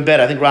say it even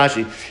better, I think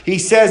Rashi. He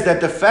says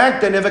that the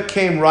fact that never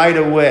came right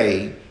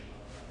away,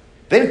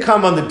 they didn't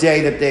come on the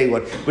day that they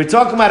would. We're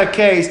talking about a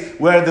case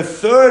where the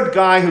third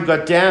guy who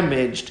got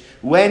damaged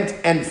went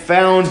and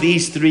found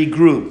these three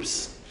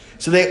groups.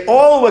 So they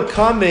all were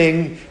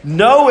coming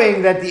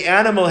knowing that the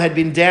animal had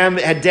been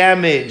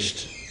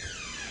damaged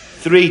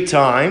 3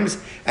 times.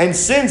 And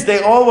since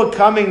they all were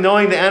coming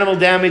knowing the animal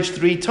damaged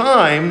 3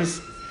 times,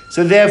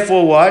 so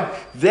therefore what?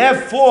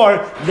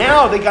 Therefore,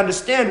 now they can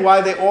understand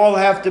why they all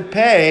have to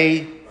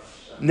pay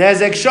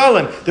nezek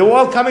shalom. They're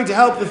all coming to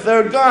help the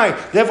third guy.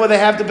 Therefore, they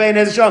have to pay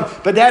nezek shalom.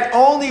 But that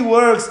only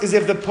works is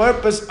if the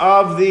purpose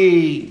of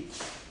the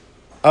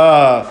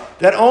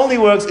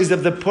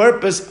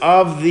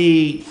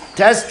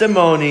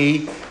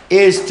testimony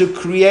is to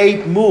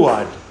create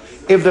muad.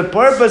 If the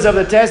purpose of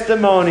the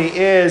testimony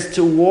is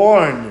to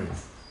warn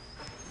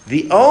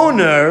the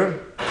owner,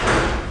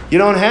 you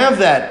don't have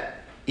that.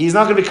 He's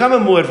not going to become a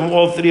muad from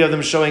all three of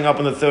them showing up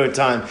on the third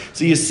time.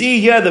 So you see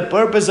here, the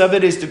purpose of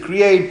it is to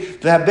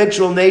create the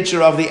habitual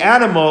nature of the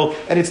animal,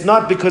 and it's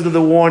not because of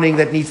the warning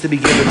that needs to be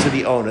given to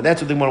the owner.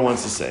 That's what the Gemara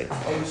wants to say.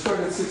 Oh, you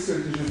started at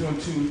 6:30 because you're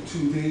doing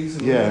two days.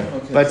 Yeah,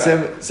 okay. but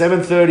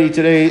 7:30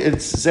 today.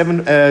 It's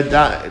 7.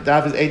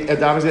 Daf is 8.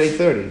 Daf is at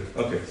 8:30.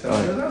 Okay.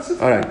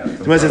 All right.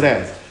 So says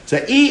that. So,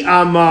 if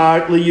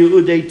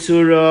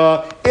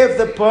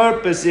the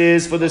purpose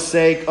is for the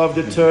sake of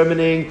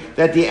determining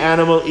that the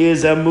animal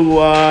is a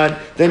muad,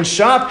 then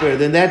shaper,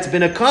 then that's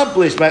been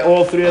accomplished by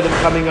all three of them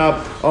coming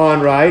up on,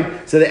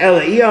 right? So the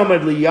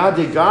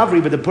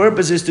gavri, but the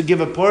purpose is to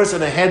give a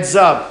person a heads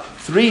up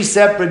 3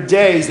 separate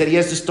days that he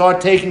has to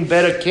start taking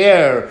better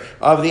care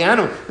of the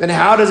animal. Then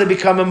how does it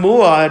become a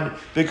muad?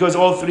 Because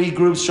all three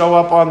groups show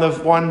up on the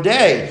one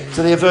day.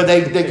 So therefore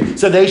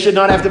they should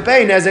not have to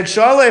pay nezek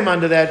shalem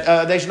under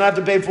that. They should not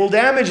have to pay full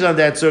damage under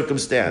that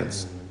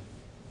circumstance.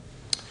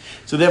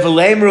 So therefore,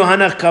 leimru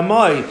hanach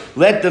kamoy.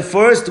 Let the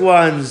first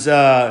ones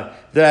then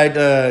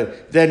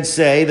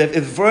say that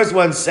if the first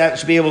one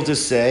should be able to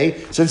say,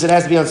 since it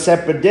has to be on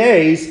separate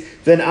days,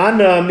 then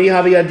Anna mi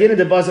haviyadina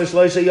de basa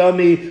shloisha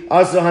yomi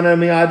aso hana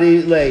mi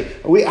hadi lei.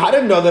 I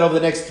didn't know that over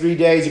the next 3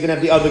 days you're going to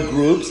have the other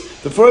groups.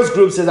 The first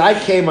group says, I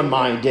came on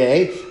my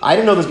day. I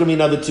didn't know there's going to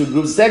be another 2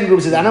 groups. The second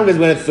group says, I know there's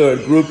going to be a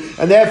third group.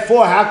 And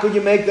therefore, how could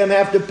you make them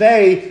have to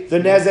pay the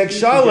nezek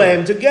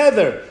shalem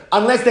together?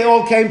 Unless they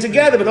all came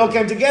together. But all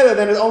came together,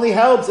 then it only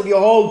helps if you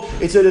hold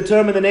it to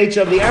determine the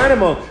nature of the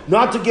animal,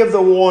 not to give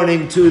the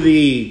warning to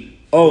the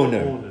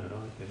owner.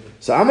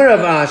 So Amar Rav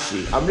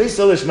Ashi, Amri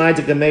Solish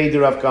Maitik Amei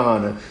Rav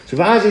Kahana. So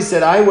Rav Ashi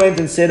said, I went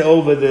and said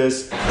over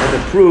this, and the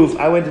proof,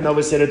 I went and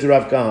over said it to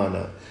Rav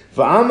Kahana.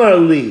 For Amar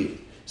Li,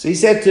 so he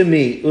said to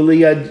me,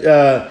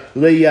 Udei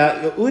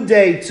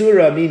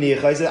Tura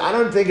Minich. I said, I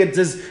don't think it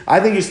does.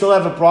 I think you still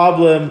have a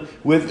problem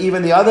with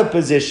even the other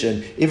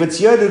position. If it's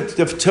here to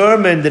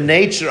determine the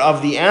nature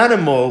of the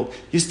animal,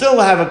 you still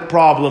have a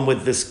problem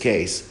with this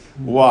case.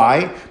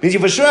 Why? Means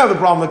you for sure have a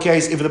problem with the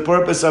case if the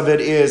purpose of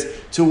it is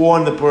to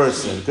warn the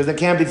person, because there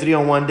can't be 3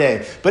 on one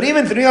day. But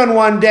even 3 on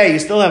one day, you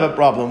still have a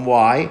problem.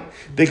 Why?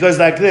 Because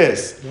like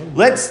this,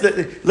 let's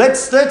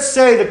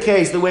say the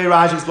case, the way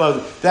Rashi explains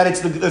it, that it's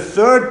the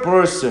third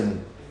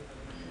person,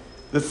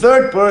 the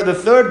third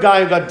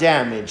guy who got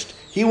damaged.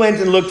 He went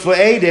and looked for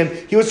Adam.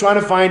 He was trying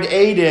to find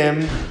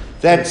Adam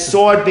that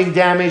saw it being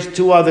damaged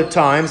 2 other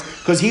times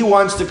because he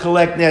wants to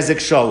collect nezek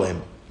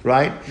shalem,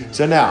 right?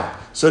 So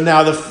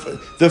now the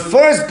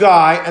first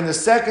guy and the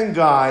second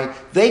guy,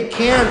 they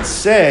can't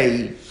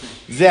say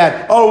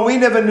that, oh, we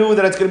never knew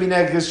that it's going to be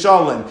nezek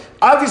shalem.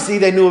 Obviously,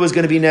 they knew it was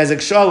going to be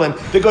nezek shalem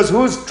because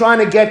who's trying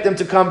to get them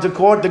to come to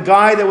court? The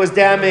guy that was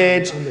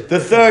damaged the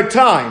third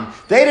time.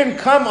 They didn't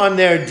come on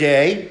their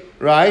day,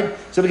 right?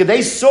 So because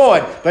they saw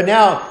it, but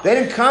now they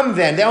didn't come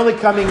then. They're only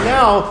coming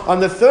now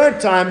on the third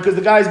time because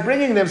the guy's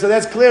bringing them. So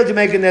that's clear to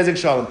make a nezek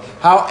shalem.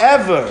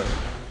 However,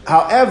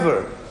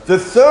 the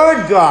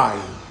third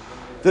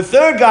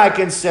guy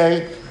can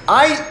say,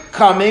 I'm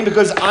coming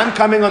because I'm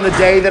coming on the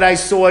day that I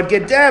saw it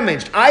get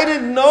damaged. I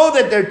didn't know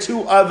that there are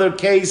 2 other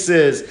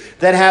cases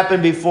that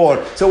happened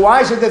before. So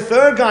why should the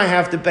third guy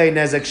have to pay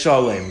nezek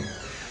shalem?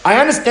 I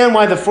understand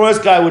why the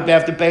first guy would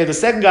have to pay the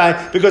second guy,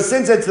 because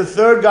since it's the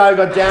third guy who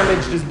got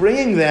damaged is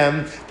bringing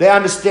them, they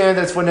understand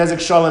that's for nezek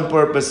shalem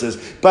purposes.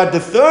 But the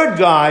third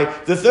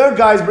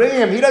guy's bringing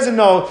him, he doesn't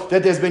know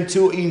that there's been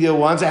 2 either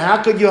ones. So how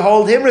could you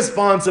hold him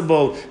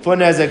responsible for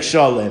nezek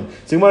shalem?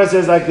 So Gemara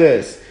says like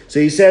this. So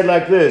he said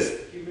like this.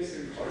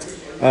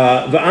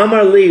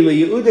 V'amar li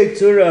liyudei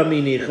tura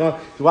minicha.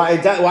 Why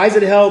does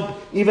it help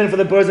even for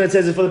the person that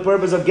says it's for the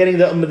purpose of getting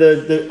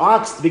the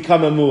ox to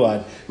become a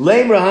muad?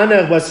 Leim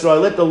rahanach basra.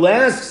 Let the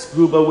last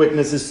group of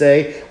witnesses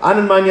say,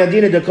 Anan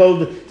manyadina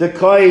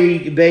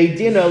dekoi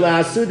beidina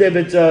laasude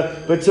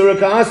betura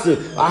kaasu.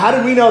 How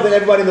do we know that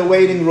everybody in the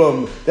waiting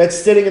room that's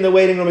sitting in the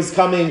waiting room is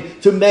coming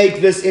to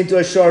make this into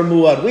a shar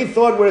muad? We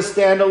thought we're a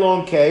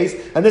standalone case,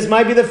 and this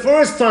might be the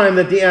first time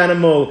that the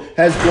animal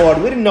has gored.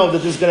 We didn't know that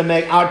this is going to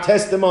make our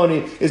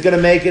testimony is going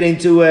to make it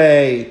into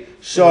a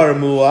shar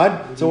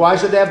muad. So why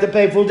should they have to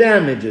pay full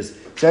damages?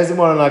 Says the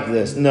more like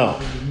this. No.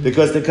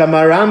 Because the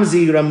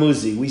kamaramzi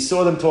ramuzi, we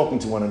saw them talking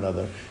to one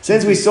another.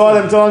 Since we saw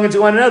them talking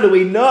to one another,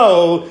 we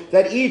know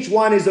that each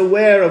one is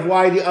aware of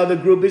why the other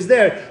group is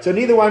there. So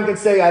neither one can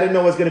say, I didn't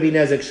know it was going to be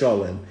nezek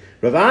shalem.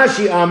 Rav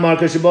Ashi Amar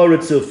Kashabo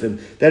Ritzufim,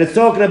 that it's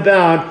talking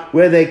about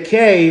where they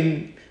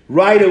came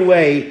right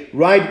away,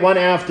 right one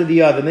after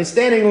the other. And they're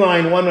standing in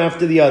line one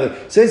after the other.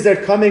 Since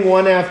they're coming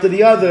one after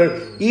the other,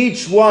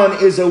 each one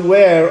is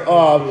aware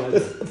of...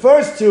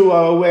 first two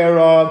are aware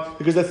of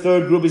because the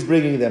third group is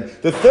bringing them.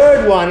 The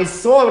third one, he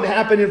saw what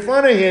happened in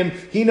front of him.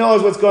 He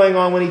knows what's going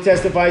on when he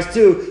testifies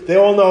too. They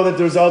all know that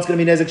the result's going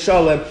to be Nezek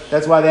Shalom.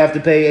 That's why they have to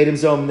pay Edom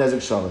Zom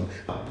Nezek Shalom.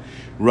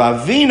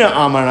 Ravina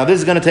Amar, now this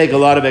is going to take a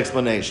lot of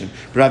explanation.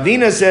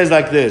 Ravina says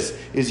like this,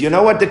 is you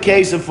know what the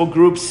case for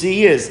group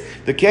C is?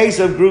 The case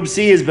of group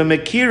C is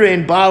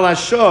B'mekirin Bal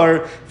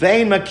Ashor,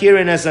 Vein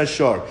Makirin Es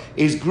Ashor.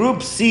 Is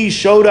group C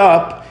showed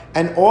up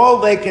and all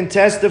they can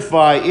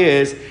testify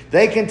is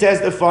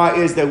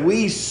that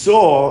we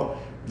saw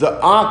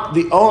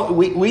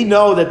we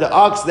know that the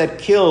ox that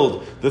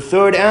killed the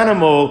third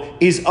animal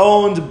is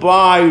owned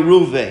by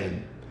Ruvain.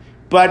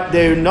 But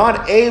they're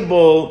not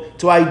able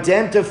to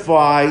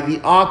identify the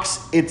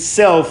ox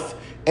itself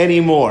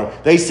anymore.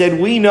 They said,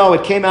 we know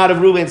it came out of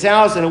Reuben's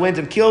house and it went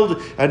and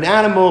killed an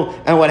animal,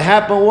 and what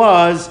happened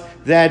was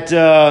that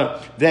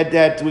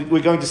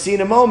we're going to see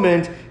in a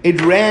moment, it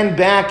ran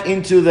back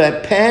into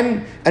that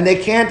pen and they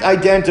can't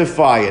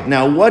identify it.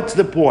 Now, what's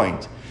the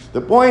point?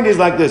 The point is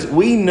like this.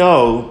 We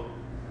know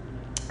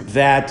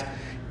that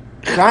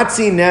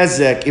Chatzi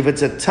Nezek, if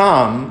it's a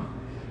tam,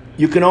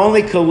 you can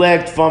only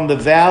collect from the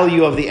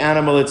value of the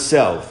animal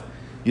itself.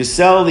 You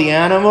sell the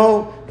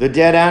animal, the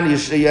dead animal,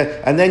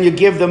 and then you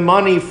give the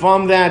money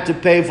from that to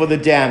pay for the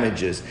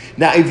damages.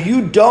 Now, if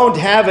you don't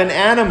have an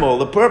animal,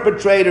 the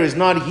perpetrator is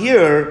not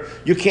here,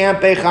 you can't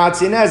pay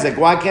Chatzi Nezek.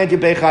 Why can't you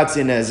pay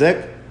Chatzi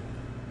Nezek?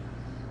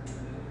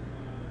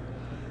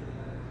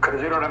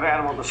 Because you don't have an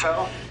animal to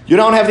sell? You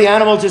don't have the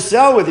animal to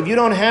sell with. If you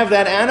don't have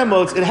that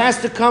animal, it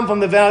has to come from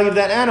the value of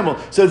that animal.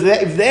 So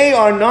if they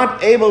are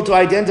not able to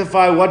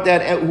identify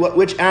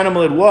which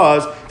animal it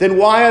was, then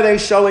why are they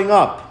showing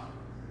up?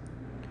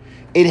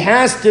 It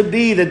has to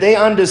be that they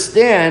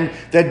understand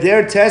that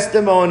their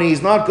testimony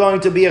is not going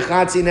to be a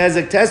Chatzi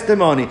Nezek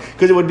testimony.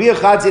 Because it would be a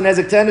Chatzi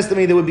Nezek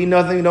testimony, there would be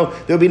nothing, there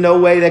would be no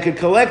way they could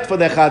collect for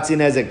their Chatzi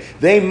Nezek.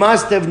 They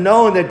must have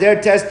known that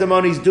their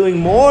testimony is doing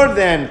more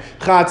than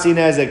Chatzi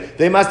Nezek.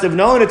 They must have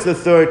known it's the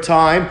third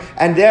time,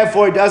 and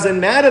therefore it doesn't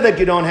matter that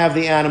you don't have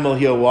the animal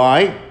here.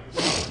 Why?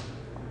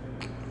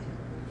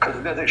 Because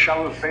Nezek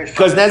Shalom is based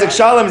Because Nezek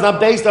Shalom is not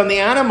based on the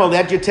animal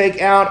that you take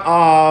out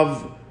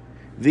of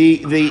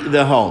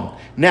the home.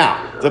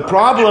 Now, the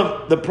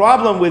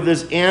problem with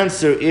this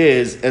answer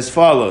is as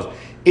follows.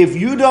 If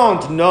you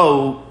don't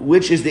know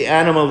which is the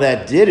animal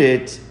that did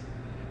it,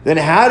 then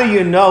how do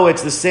you know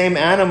it's the same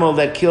animal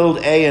that killed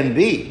A and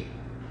B?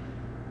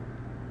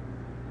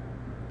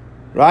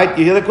 Right?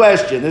 You hear the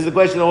question. This is the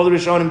question all the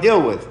Rishonim deal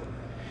with.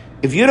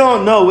 If you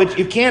don't know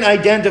you can't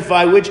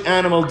identify which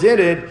animal did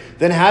it,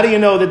 then how do you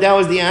know that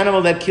was the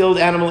animal that killed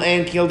animal A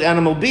and killed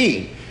animal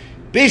B?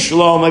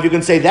 Bishlom, if you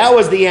can say that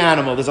was the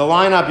animal. There's a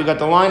lineup, you got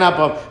the lineup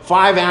of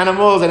 5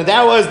 animals, and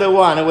that was the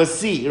one. It was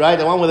C, right?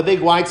 The one with a big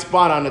white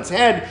spot on its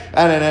head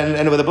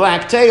and with a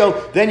black tail.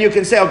 Then you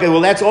can say, okay, well,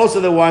 that's also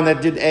the one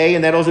that did A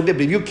and that also did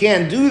B. But if you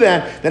can't do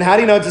that, then how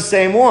do you know it's the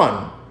same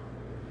one?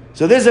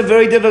 So this is a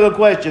very difficult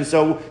question.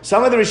 So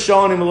some of the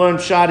Rishonim learn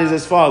Pshat is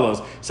as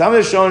follows. Some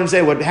of the Rishonim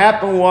say what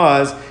happened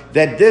was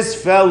that this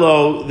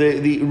fellow,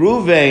 the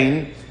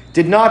Ruvain,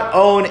 did not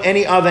own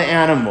any other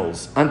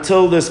animals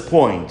until this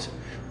point.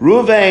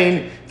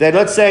 Ruvain, that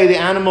let's say the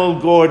animal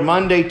gored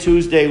Monday,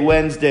 Tuesday,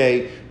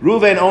 Wednesday,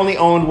 Ruvain only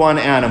owned one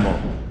animal,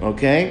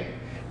 okay?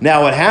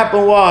 Now what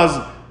happened was,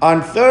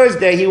 on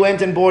Thursday he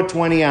went and bought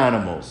 20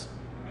 animals.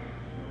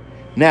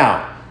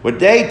 Now, what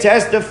they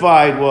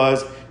testified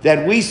was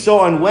that we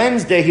saw on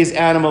Wednesday his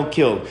animal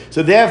killed.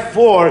 So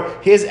therefore,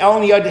 he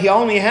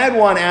only had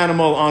one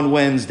animal on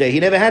Wednesday. He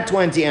never had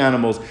 20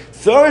 animals.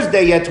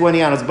 Thursday he had 20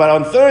 animals, but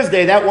on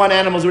Thursday that one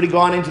animal's already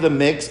gone into the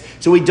mix,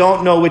 so we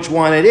don't know which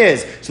one it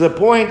is. So the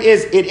point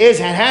is, it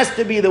has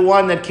to be the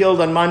one that killed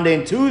on Monday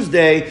and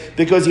Tuesday,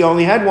 because he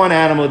only had one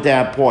animal at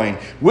that point.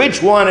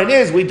 Which one it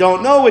is, we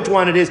don't know which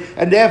one it is,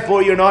 and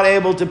therefore you're not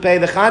able to pay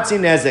the Chatzi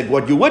Nezek.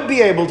 What you would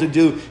be able to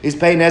do is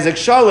pay Nezek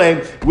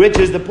Shalem, which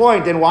is the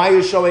point. And why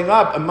you're showing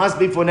up, it must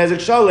be for Nezek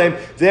Shalem,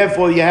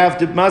 therefore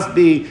must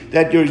be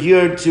that you're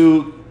here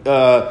to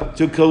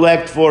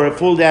collect for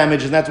full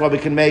damages, and that's why we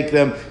can make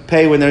them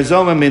pay when there's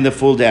zomim in the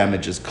full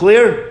damages.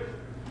 Clear?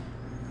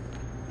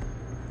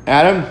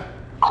 Adam?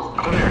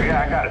 Clear,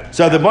 yeah, I got it.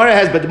 So the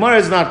Gemara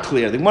is not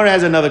clear. The Gemara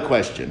has another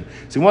question.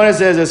 So the Gemara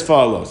says as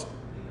follows.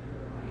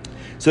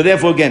 So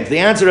therefore, again, the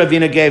answer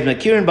Ravina gave,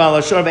 Nakirin Bal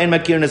Ashor, and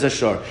Makirin is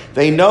Ashor.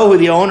 They know who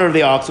the owner of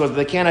the ox was, but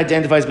they can't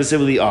identify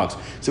specifically the ox. So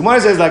the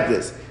Gemara says like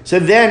this. So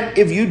then,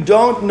 if you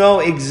don't know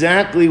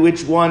exactly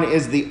which one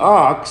is the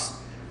ox,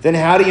 then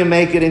how do you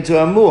make it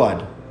into a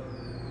muad?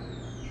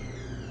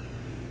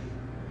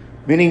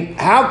 Meaning,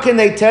 how can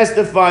they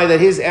testify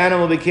that his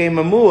animal became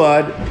a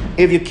muad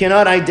if you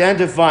cannot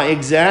identify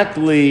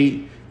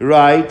exactly,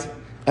 right,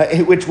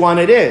 which one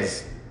it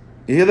is?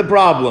 You hear the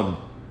problem?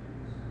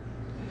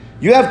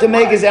 You have to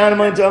make his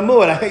animal into a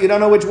muad. You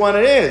don't know which one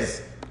it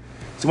is.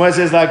 So it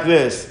says like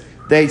this.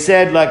 They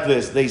said like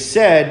this. They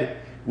said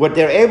what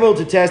they're able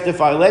to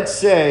testify. Let's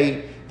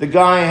say the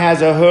guy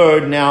has a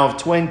herd now of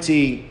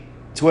 20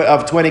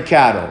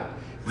 cattle.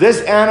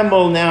 This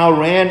animal now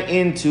ran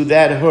into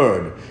that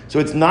herd. So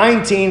it's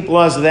 19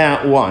 plus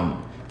that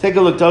one. Take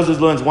a look, Tosfos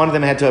learns one of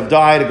them had to have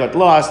died, it got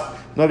lost.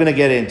 I'm not going to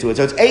get into it.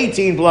 So it's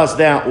 18 plus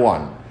that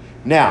one.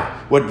 Now,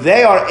 what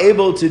they are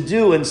able to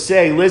do and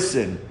say,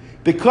 listen,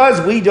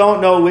 because we don't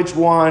know which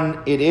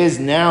one it is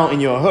now in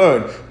your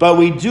herd, but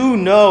we do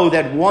know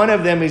that one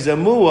of them is a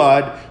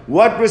muad,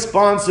 what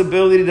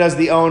responsibility does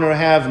the owner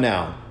have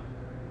now?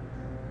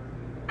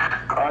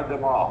 Guard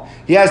them all.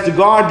 He has to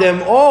guard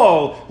them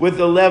all with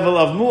the level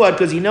of muad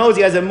because he knows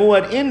he has a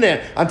muad in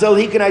there. Until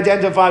he can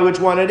identify which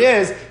one it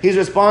is, he's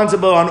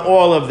responsible on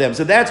all of them.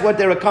 So that's what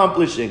they're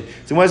accomplishing.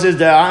 So when it says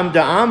the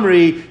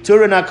Amri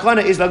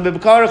Turanakana is like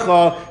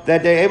Bibkarcha,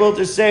 that they're able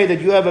to say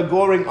that you have a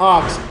goring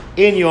ox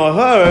in your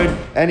herd,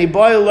 and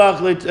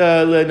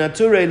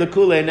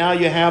now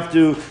you have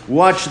to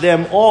watch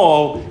them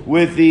all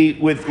with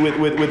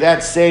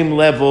that same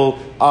level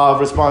of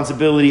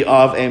responsibility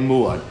of a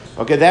muad.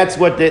 Okay, that's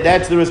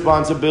the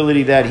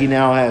responsibility that he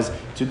now has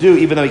to do,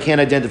 even though he can't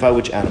identify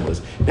which animal it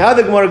is. Now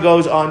the Gemara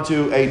goes on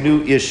to a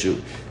new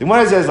issue. The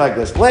Gemara says like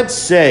this: let's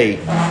say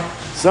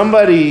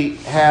somebody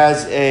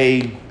has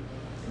a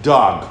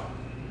dog.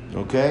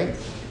 Okay,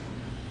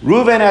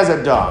 Reuven has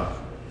a dog.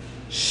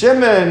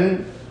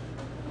 Shimon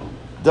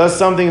does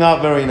something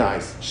not very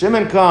nice.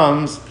 Shimon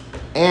comes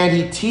and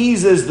he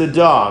teases the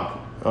dog.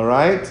 All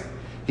right,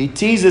 he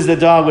teases the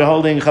dog. We're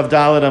holding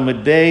Chavdalet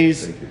Amud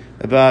Beis,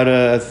 about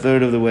a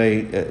third of the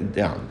way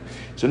down.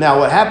 So now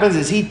what happens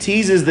is he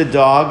teases the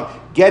dog,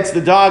 gets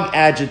the dog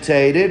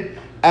agitated,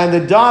 and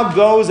the dog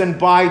goes and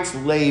bites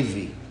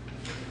Levi.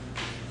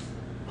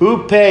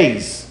 Who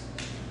pays?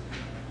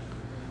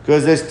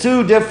 Because there's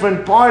two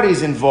different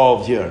parties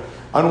involved here.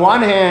 On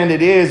one hand,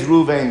 it is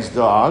Reuven's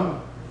dog,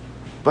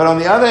 but on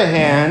the other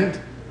hand,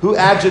 who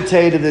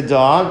agitated the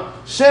dog?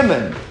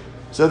 Shimon.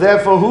 So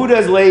therefore, who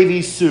does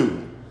Levi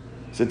sue?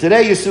 So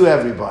today you sue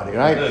everybody,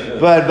 right?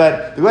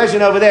 But the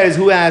question over there is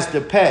who has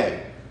to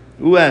pay?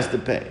 Who has to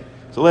pay?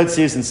 So let's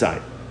see this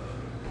inside.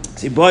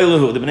 See,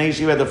 Boilahu, the Bnei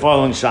Yeshiva had the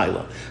following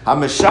shaila.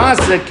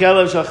 Hamashase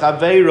kelev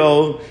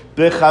shachaveiro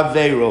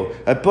bechaveiro.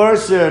 A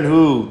person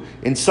who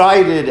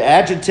incited,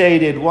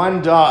 agitated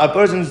a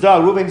person's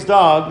dog, Reuben's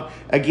dog,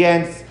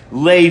 against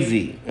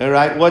Levi. All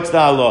right, what's the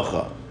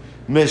halacha?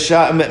 The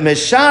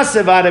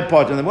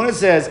one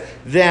says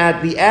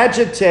that the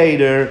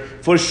agitator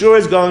for sure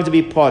is going to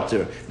be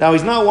potter. Now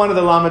he's not one of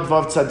the Lamed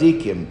Vav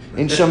Tzadikim.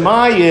 In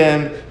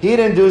Shemayim, he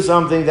didn't do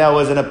something that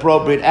was an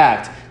appropriate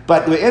act.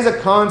 But there is a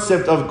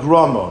concept of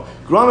groma.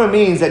 Groma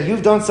means that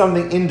you've done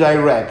something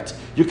indirect.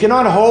 You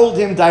cannot hold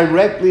him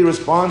directly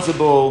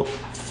responsible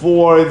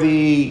for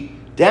the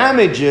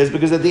damages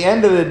because at the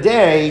end of the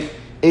day,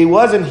 it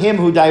wasn't him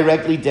who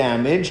directly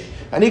damaged.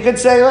 And he could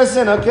say,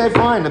 listen, okay,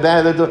 fine, the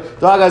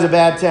dog has a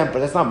bad temper.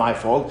 That's not my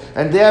fault.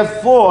 And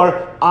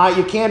therefore,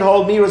 you can't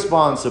hold me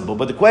responsible.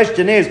 But the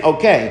question is,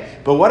 okay,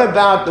 but what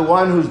about the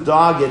one whose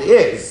dog it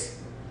is?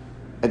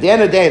 At the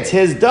end of the day, it's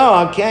his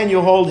dog. Can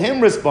you hold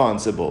him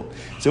responsible?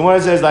 So what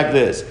it says like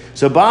this.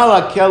 So,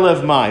 Bala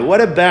Kelev Mai.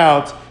 What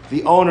about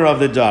the owner of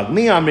the dog?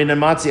 Mi Amrin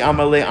Matzi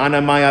Amale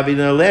Anamai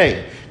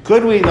Avinale.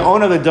 Could we, the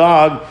owner of the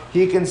dog,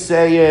 he can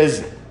say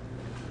is,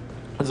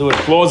 so with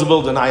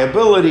plausible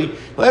deniability.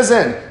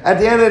 Listen, at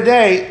the end of the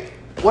day,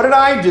 what did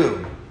I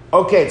do?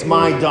 Okay, it's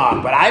my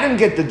dog, but I didn't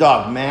get the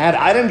dog mad.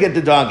 I didn't get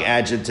the dog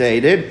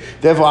agitated.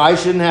 Therefore, I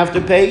shouldn't have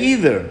to pay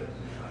either.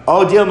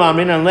 Oh, deal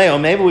ma'amrin and leo.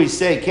 Maybe we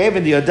say,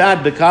 Kevin the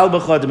Odad bekal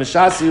b'chod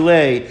mishasi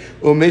le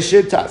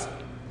umishitas.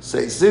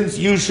 Say, since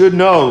you should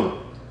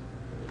know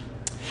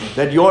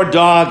that your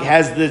dog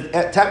has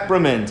the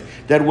temperament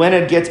that when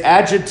it gets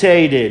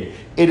agitated,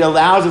 it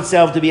allows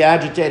itself to be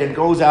agitated and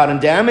goes out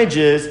and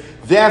damages.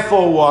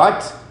 Therefore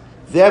what?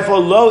 Therefore,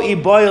 lo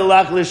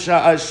iboyalach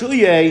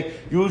l'shuye,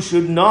 you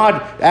should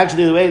not,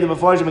 actually the way the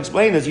Mefarshim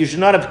explained this, you should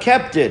not have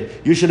kept it.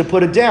 You should have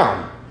put it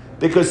down.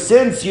 Because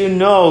since you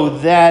know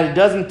that it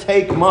doesn't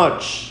take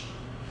much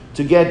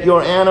to get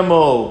your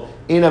animal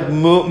in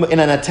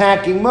an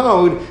attacking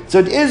mode, so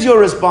it is your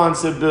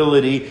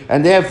responsibility,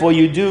 and therefore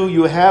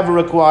you have a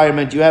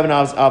requirement, you have an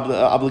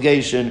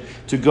obligation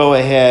to go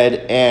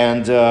ahead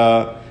and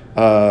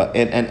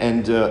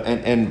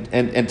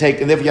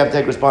take, and therefore you have to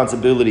take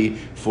responsibility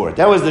for it.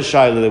 That was the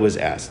shaila that was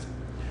asked.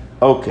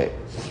 Okay.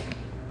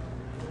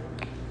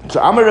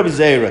 So Amar Rabbi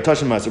Zeira,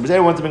 Tashim Maser. Rabbi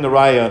Zeira wants to bring a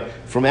raya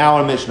from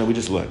our Mishnah we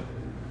just learned.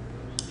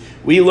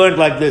 We learned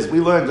like this. We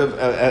learned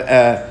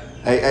a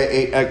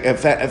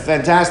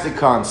fantastic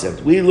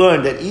concept. We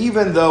learned that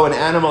even though an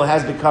animal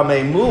has become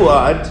a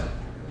muad,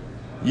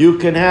 you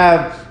can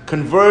have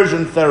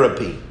conversion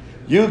therapy.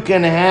 You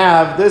can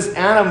have, this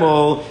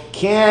animal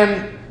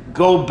can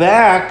go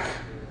back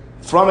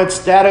from its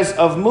status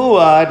of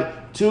muad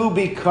to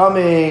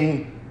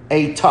becoming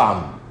a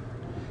tam.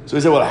 So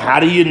we said, well, how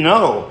do you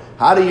know?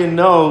 How do you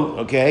know,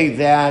 okay,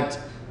 that,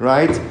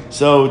 right?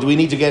 So do we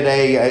need to get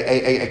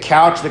a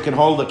couch that can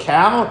hold a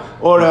cow?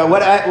 Or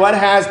what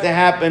has to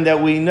happen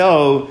that we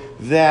know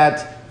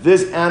that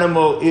this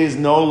animal is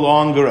no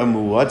longer a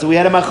muad? So we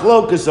had a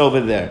machlokus over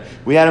there.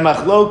 We had a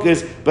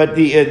machlokus, but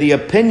the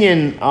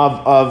opinion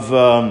of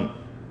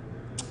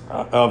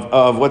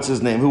of what's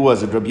his name? Who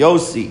was it? Rabbi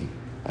Yossi,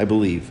 I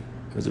believe.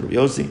 Was it Rabbi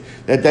Yossi?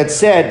 That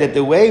said that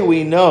the way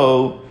we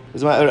know,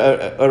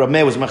 Rabbi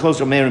Meir was Machlos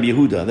Rabbi Meir and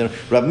Yehuda. Then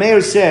Rabbi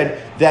Meir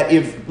said that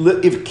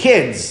if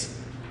kids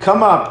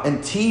come up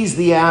and tease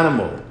the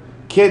animal,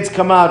 kids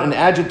come out and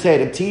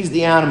agitate and tease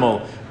the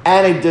animal,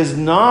 and it does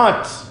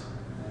not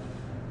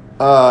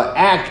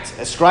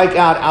strike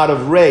out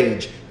of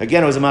rage.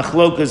 Again, it was a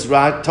machlokas,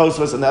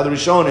 Tosfos and the other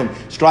Rishonim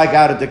strike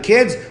out at the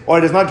kids, or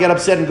it does not get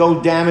upset and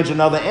go damage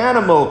another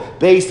animal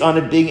based on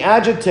it being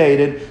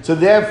agitated. So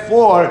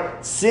therefore,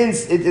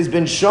 since it has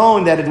been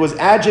shown that it was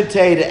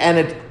agitated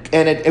and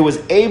it was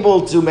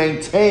able to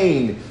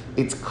maintain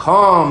its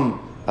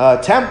calm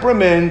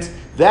temperament,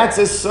 that's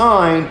a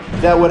sign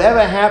that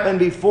whatever happened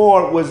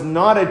before was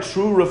not a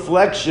true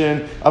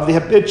reflection of the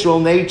habitual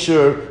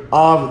nature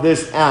of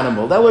this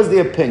animal. That was the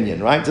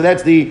opinion, right? So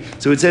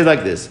it says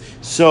like this.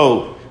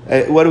 So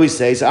what do we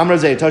say? So Amar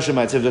Zeh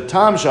Toshima, it says the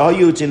tam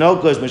shahayu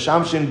tinokos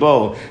meshamshin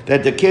bo,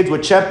 that the kids were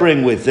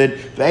cheppering with it,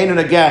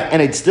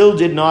 and it still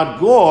did not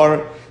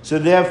gore. So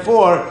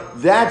therefore,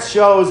 that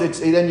shows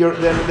then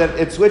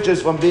it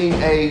switches from being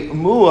a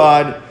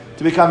muad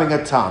to becoming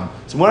a tam.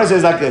 So when it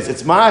says like this,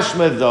 it's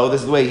mashma though,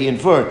 this is the way he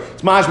inferred,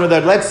 it's mashma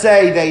that let's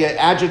say they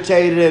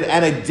agitated it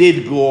and it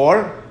did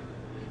gore,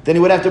 then he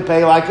would have to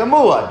pay like a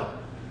muad.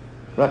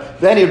 Right?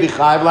 Then he would be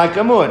chayiv like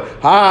a muad.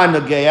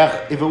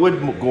 If it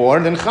would gore,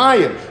 then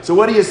chayiv. So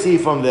what do you see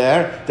from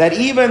there? That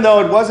even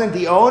though it wasn't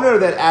the owner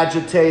that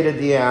agitated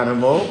the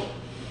animal,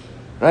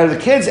 right? The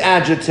kids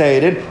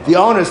agitated, the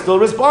owner is still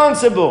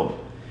responsible.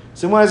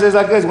 Someone says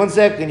like this, 1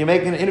 second, you're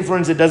making an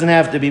inference that doesn't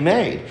have to be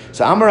made.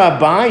 So Amar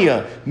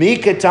Abaya,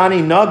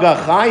 Mikatani Naga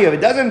Chayav, it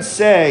doesn't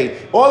say,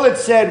 all it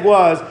said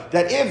was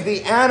that if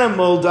the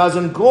animal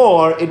doesn't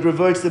gore, it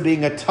reverts to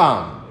being a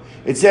tam.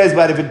 It says,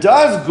 but if it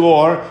does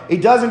gore,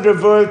 it doesn't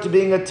revert to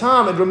being a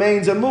tam, it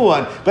remains a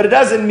muad. But it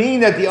doesn't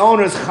mean that the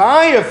owner is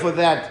chayav for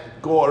that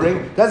goring.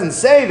 It doesn't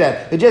say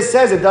that. It just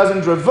says it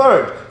doesn't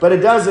revert. But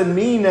it doesn't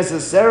mean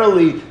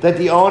necessarily that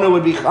the owner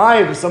would be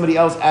chayiv if somebody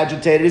else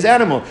agitated his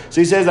animal. So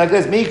he says like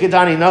this,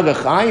 Mikatani naga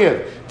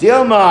chayiv.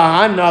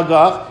 Dilma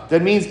hanagach.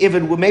 That means if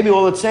it would, maybe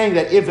all it's saying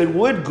that if it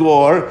would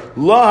gore,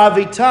 lo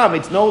havitam,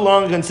 it's no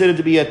longer considered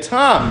to be a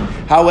tam.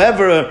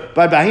 However,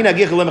 but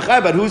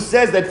who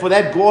says that for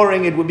that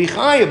goring it would be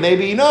chayiv?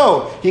 Maybe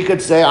he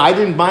could say,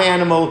 my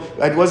animal,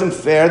 it wasn't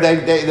fair.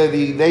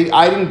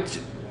 I didn't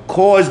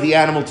cause the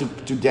animal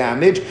to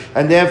damage,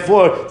 and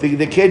therefore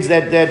the kids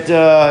that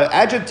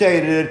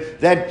agitated it,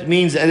 that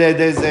means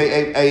there's a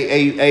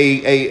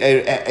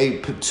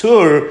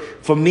patur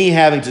for me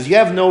having to. So you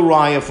have no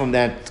raya from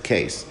that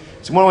case.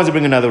 Someone wants to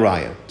bring another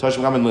raya.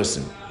 Toshim, come and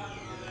listen.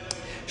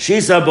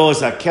 Shisa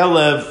bosa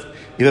kelev.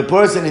 If a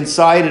person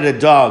incited a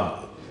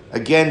dog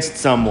against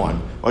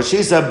someone, or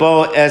shisa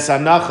bo es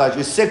anachash,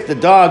 you sick the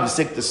dog, you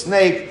sick the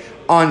snake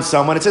on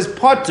someone. It says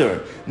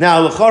potter.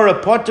 Now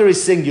l'chora potter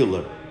is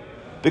singular.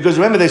 Because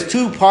remember, there's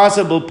two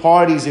possible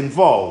parties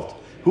involved.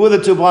 Who are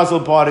the two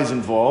possible parties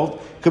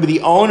involved? Could be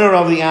the owner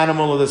of the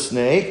animal or the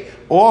snake,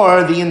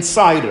 or the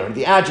inciter,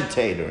 the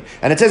agitator.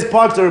 And it says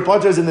potter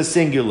is in the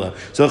singular.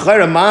 So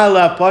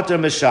potter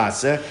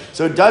meshase.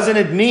 So doesn't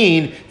it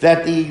mean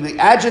that the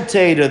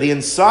agitator, the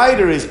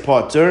inciter is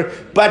potter,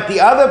 but the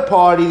other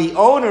party, the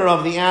owner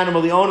of the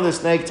animal, the owner of the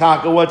snake,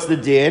 taka, what's the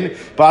din?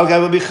 Balgai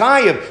will be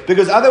chayiv.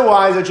 Because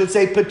otherwise it should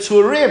say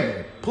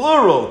paturim,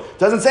 plural. It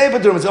doesn't say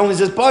paturim, it only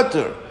says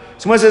potter.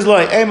 Someone says,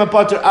 what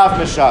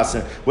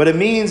it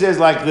means is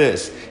like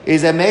this,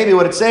 is that maybe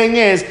what it's saying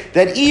is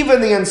that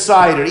even the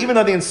inciter, even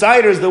though the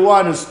inciter is the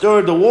one who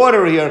stirred the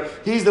water here,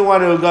 he's the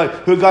one who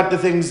got the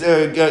things,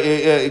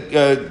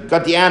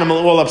 got the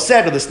animal all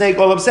upset, or the snake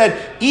all upset,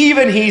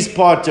 even he's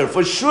potter.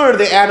 For sure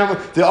the animal,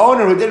 the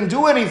owner who didn't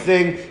do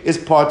anything is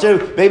potter.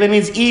 Maybe it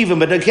means even,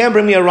 but they can't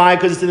bring me a raya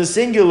because it's in the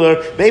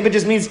singular. Maybe it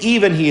just means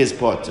even he is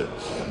potter.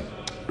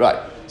 Right.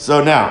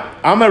 So now,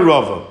 Amar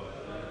Rava.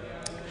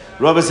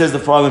 Rabbi says the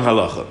following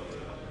halacha.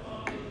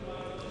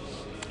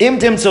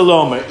 Imtim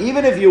tzalomer,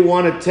 even if you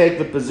want to take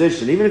the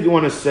position, even if you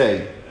want to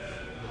say,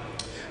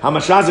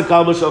 Hamashaz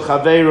kalbo shel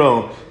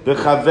chaveiro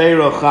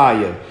b'chaveiro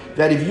chayev,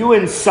 that if you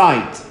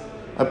incite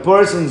a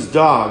person's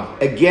dog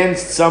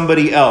against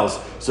somebody else,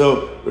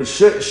 so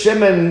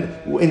Shimon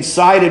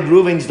incited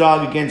Reuven's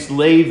dog against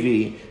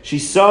Levi, she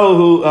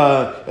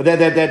saw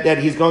that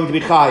he's going to be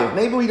chayiv.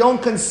 Maybe we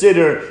don't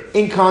consider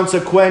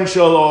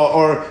inconsequential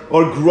or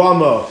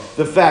grama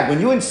the fact.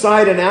 When you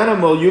incite an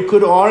animal, you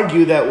could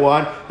argue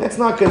that's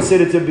not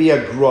considered to be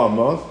a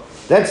grama.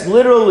 That's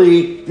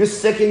literally you're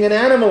sicking an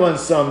animal on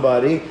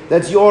somebody.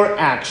 That's your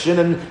action.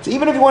 And so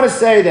even if you want to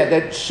say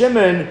that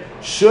Shimon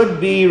should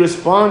be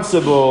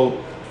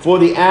responsible for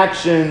the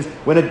actions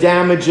when it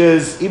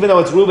damages, even though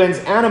it's Reuben's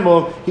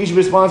animal, he should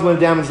be responsible when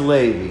it damages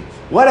Levi.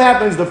 What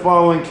happens in the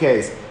following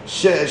case?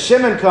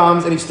 Shimon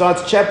comes and he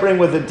starts cheppering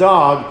with the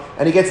dog,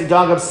 and he gets the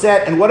dog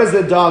upset, and what does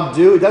the dog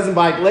do? It doesn't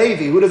bite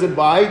Levi. Who does it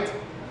bite?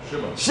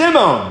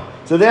 Shimon.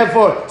 So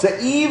therefore,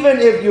 even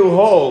if you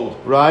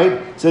hold,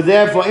 right? So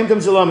therefore, imtam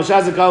salam,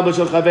 mashaz kalba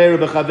shel chaveru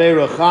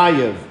b'chaveru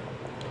chayev.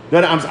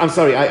 No, I'm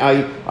sorry.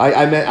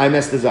 I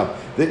messed this up.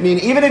 I mean,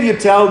 even if you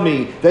tell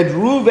me that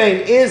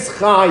Reuven is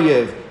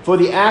chayiv for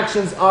the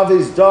actions of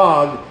his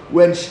dog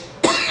when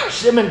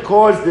Shimon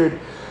caused it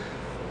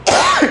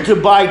to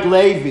bite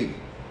Levi.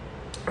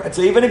 Right,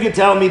 so even if you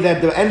tell me that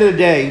at the end of the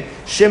day,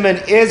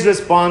 Shimon is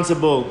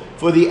responsible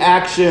for the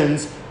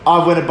actions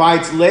of when it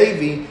bites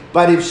Levi,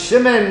 but if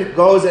Shimon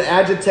goes and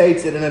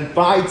agitates it and it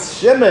bites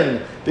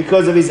Shimon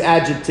because of his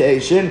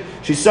agitation,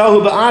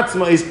 Shisahu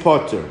ba'atzma is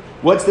potter.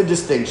 What's the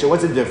distinction?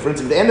 What's the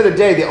difference? At the end of the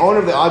day, the owner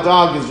of the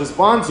dog is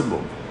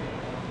responsible.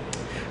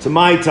 So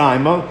my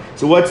timer.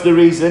 So what's the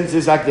reason?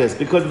 It's like this.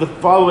 Because of the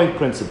following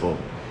principle.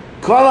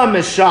 Kala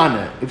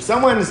meshana. If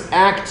someone's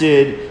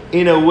acted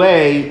in a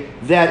way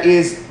that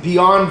is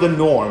beyond the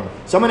norm.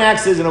 Someone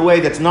acts in a way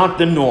that's not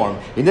the norm.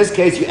 In this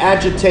case, you're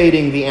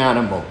agitating the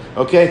animal.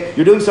 Okay?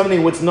 You're doing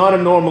something that's not a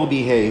normal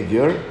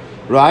behavior.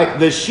 Right?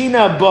 The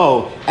shina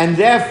bo. And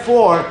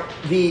therefore,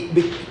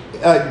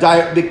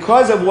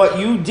 because of what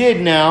you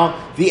did now,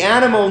 the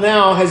animal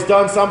now has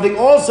done something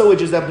also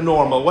which is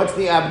abnormal. What's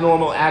the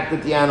abnormal act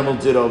that the animal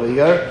did over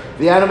here?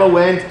 The animal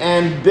went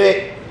and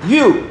bit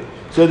you.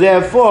 So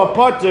therefore,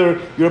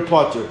 potter, you're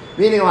potter.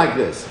 Meaning like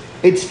this.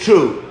 It's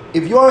true.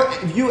 If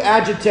you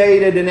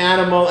agitated an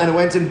animal and it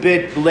went and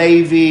bit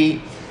Levi,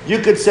 you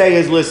could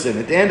say listen,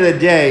 at the end of the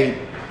day,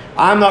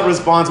 I'm not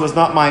responsible, it's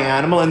not my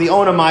animal, and the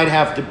owner might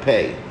have to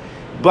pay.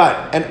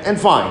 But, and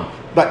fine.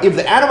 But if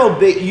the animal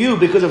bit you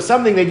because of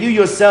something that you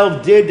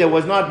yourself did that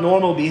was not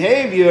normal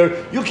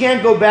behavior, you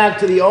can't go back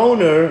to the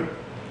owner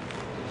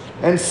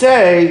and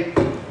say,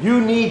 you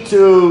need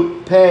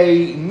to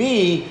pay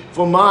me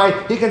for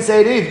he can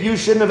say, if you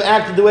shouldn't have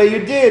acted the way you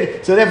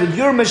did, so therefore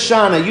you're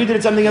mashana, you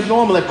did something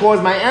abnormal that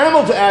caused my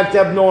animal to act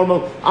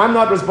abnormal, I'm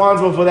not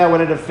responsible for that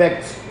when it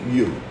affects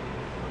you.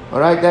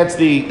 Alright, that's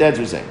what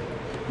we're saying.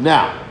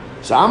 Now,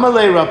 so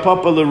Amalei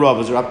Rapapa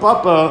l'Rava. So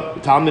Rapapa, the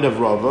Talmud of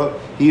Rava,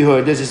 he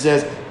heard this. He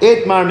says,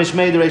 "Itmar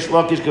mishmei Reish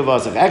Lakish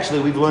kavasach."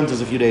 Actually, we've learned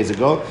this a few days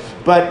ago,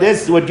 but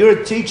this what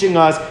you're teaching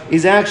us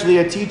is actually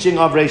a teaching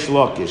of Reish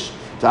Lakish.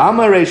 So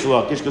Amar Reish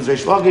Lakish, because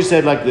Reish Lakish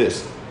said like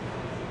this.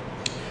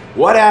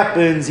 What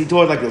happens? He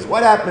told like this.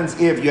 What happens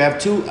if you have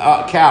two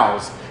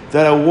cows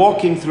that are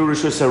walking through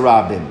Rosh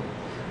Hashanah?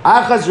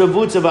 Achaz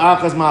ravutza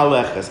v'achaz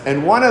ma'alechas,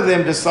 and one of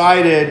them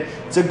decided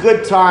it's a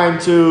good time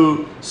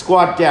to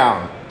squat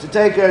down, to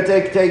take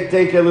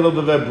a little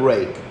bit of a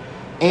break,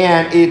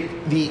 and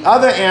the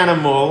other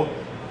animal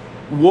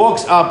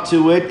walks up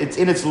to it. It's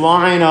in its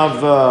line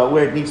of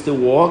where it needs to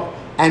walk,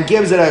 and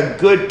gives it a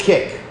good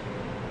kick.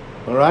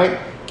 All right,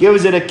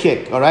 gives it a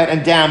kick. All right,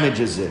 and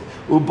damages it.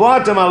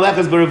 Ubatam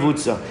alechas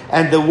beravutza,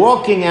 and the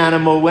walking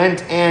animal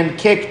went and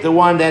kicked the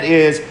one that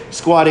is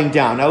squatting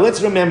down. Now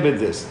let's remember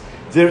this.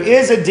 There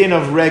is a din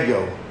of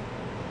regel,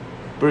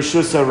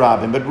 Bershus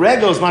Rabin, but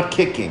regel is not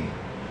kicking.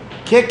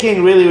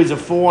 Kicking really is a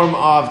form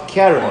of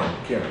keren.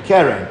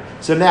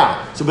 So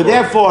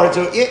therefore,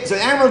 the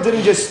animal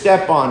didn't just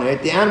step on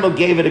it, the animal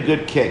gave it a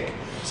good kick.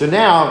 So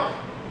now,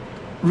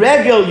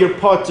 regel, you're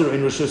potter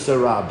in Rosh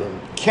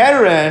Hashanah.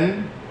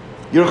 Keren,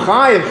 you're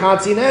chayiv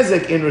chatzin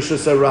ezek in Rosh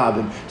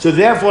Hashanah. So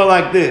therefore,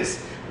 like this,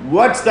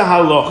 what's the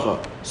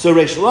halacha? So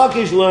Reish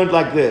Lakish learned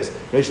like this.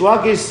 Reish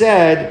Lakish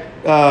said,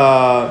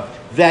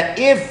 that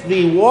if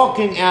the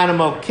walking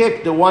animal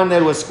kicked the one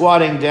that was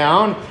squatting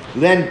down,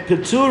 then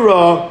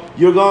Petura,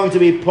 you're going to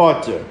be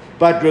potter.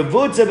 But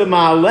Revutza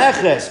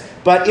b'ma'aleches,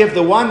 but if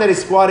the one that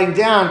is squatting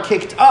down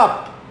kicked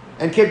up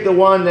and kicked the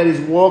one that is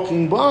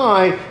walking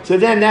by, so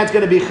then that's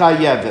going to be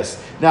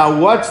chayeves. Now,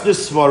 what's the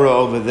svara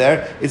over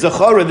there? It's a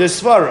chora. The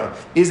svara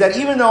is that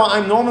even though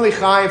I'm normally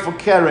chayev for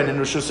keren in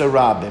Rosh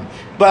Hashanah,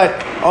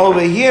 but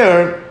over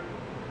here,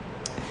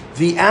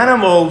 the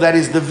animal that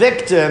is the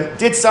victim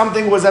did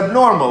something was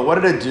abnormal.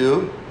 What did it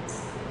do?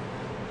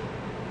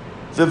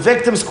 The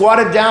victim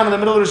squatted down in the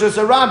middle of Rosh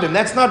Hashanah.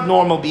 That's not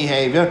normal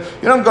behavior.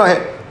 You don't go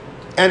ahead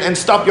and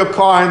stop your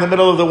car in the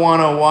middle of the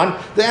 101.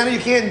 Then you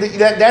can't.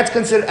 That's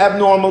considered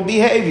abnormal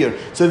behavior.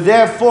 So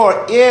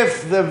therefore,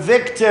 if the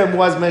victim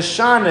was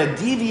meshana,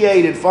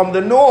 deviated from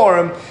the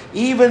norm,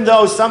 even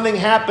though something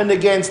happened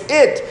against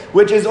it,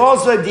 which is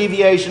also a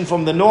deviation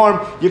from the norm,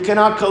 you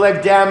cannot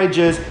collect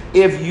damages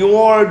if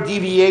your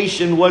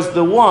deviation was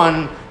the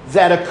one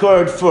that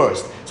occurred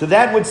first. So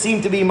that would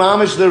seem to be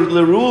mamish,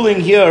 the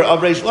ruling here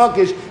of Reish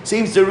Lakish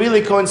seems to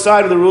really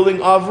coincide with the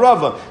ruling of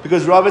Rava.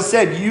 Because Rava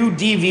said, you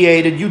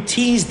deviated, you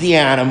teased the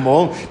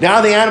animal, now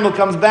the animal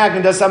comes back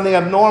and does something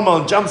abnormal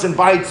and jumps and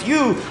bites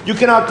you, you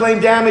cannot claim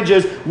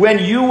damages when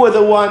you were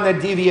the one that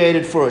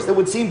deviated first. It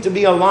would seem to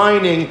be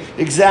aligning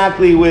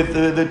exactly with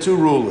the two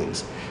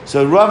rulings.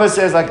 So Rava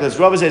says like this,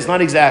 Rava says it's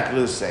not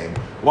exactly the same.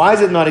 Why is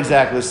it not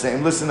exactly the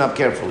same? Listen up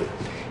carefully.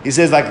 He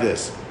says like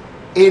this,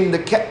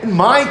 in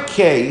my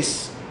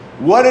case,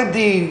 what did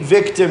the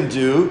victim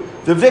do?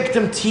 The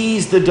victim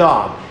teased the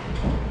dog.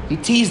 He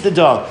teased the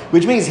dog,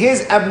 which means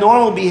his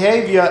abnormal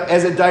behavior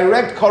has a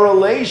direct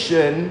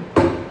correlation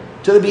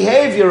to the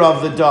behavior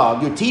of the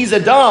dog. You tease a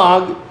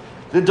dog,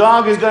 the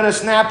dog is going to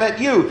snap at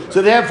you.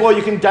 So therefore,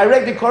 you can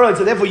directly correlate.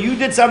 So therefore, you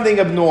did something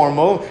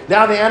abnormal.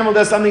 Now the animal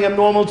does something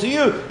abnormal to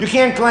you. You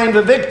can't claim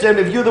the victim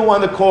if you're the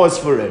one that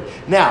caused for it.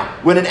 Now,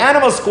 when an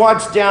animal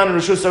squats down in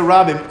Rishus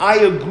HaRabim, I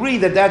agree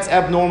that that's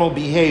abnormal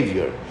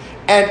behavior.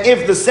 And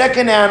if the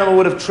second animal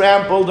would have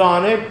trampled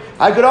on it,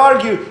 I could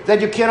argue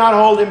that you cannot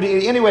hold him.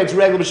 Anyway, it's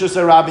regular Rishus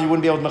HaRabim, you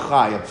wouldn't be able to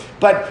mechayim.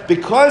 But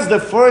because the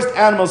first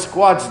animal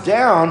squats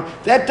down,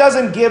 that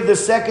doesn't give the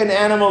second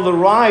animal the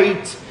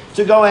right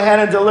to go ahead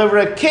and deliver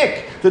a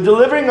kick. The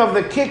delivering of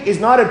the kick is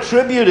not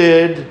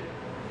attributed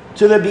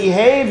to the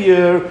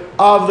behavior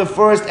of the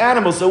first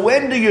animal. So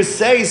when do you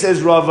say,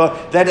 says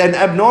Rava, that an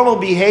abnormal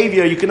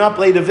behavior, you cannot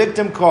play the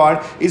victim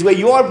card, is where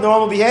your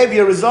abnormal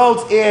behavior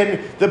results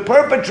in the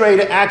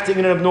perpetrator acting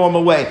in an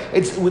abnormal way.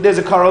 There's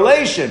a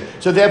correlation.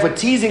 So therefore,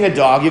 teasing a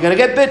dog, you're going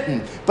to get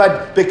bitten.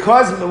 But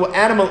because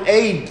animal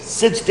A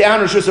sits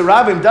down in Rishus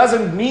HaRabim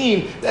doesn't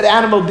mean that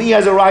animal B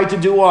has a right to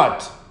do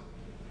what?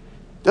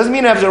 Doesn't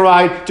mean it has a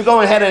right to go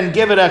ahead and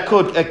give it a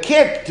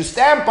kick, to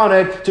stamp on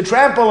it, to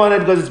trample on it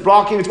because it's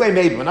blocking its way,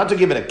 maybe, but not to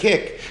give it a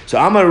kick. So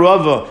Amar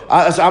Rava,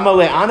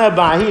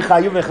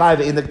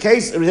 in the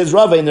case of his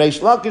Rava, in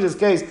Reish Lakish's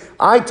case,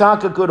 I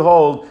Taka could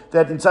hold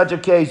that in such a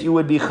case you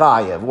would be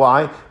chayev.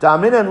 Why?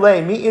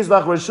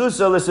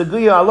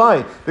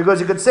 Because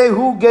you could say,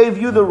 who gave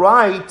you the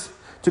right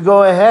to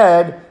go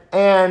ahead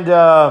and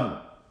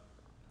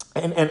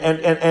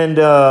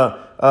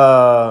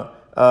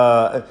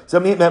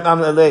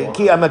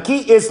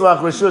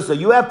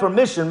you have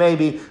permission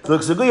maybe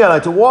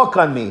to walk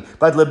on me,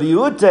 but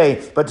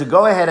to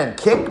go ahead and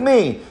kick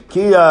me,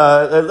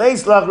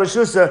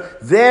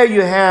 there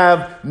you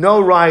have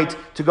no right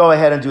to go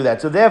ahead and do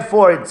that. So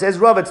therefore, it says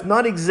Rav, it's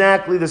not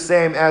exactly the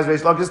same as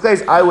Reish Lakish's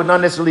case. I would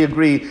not necessarily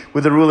agree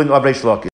with the ruling of Reish Lakish.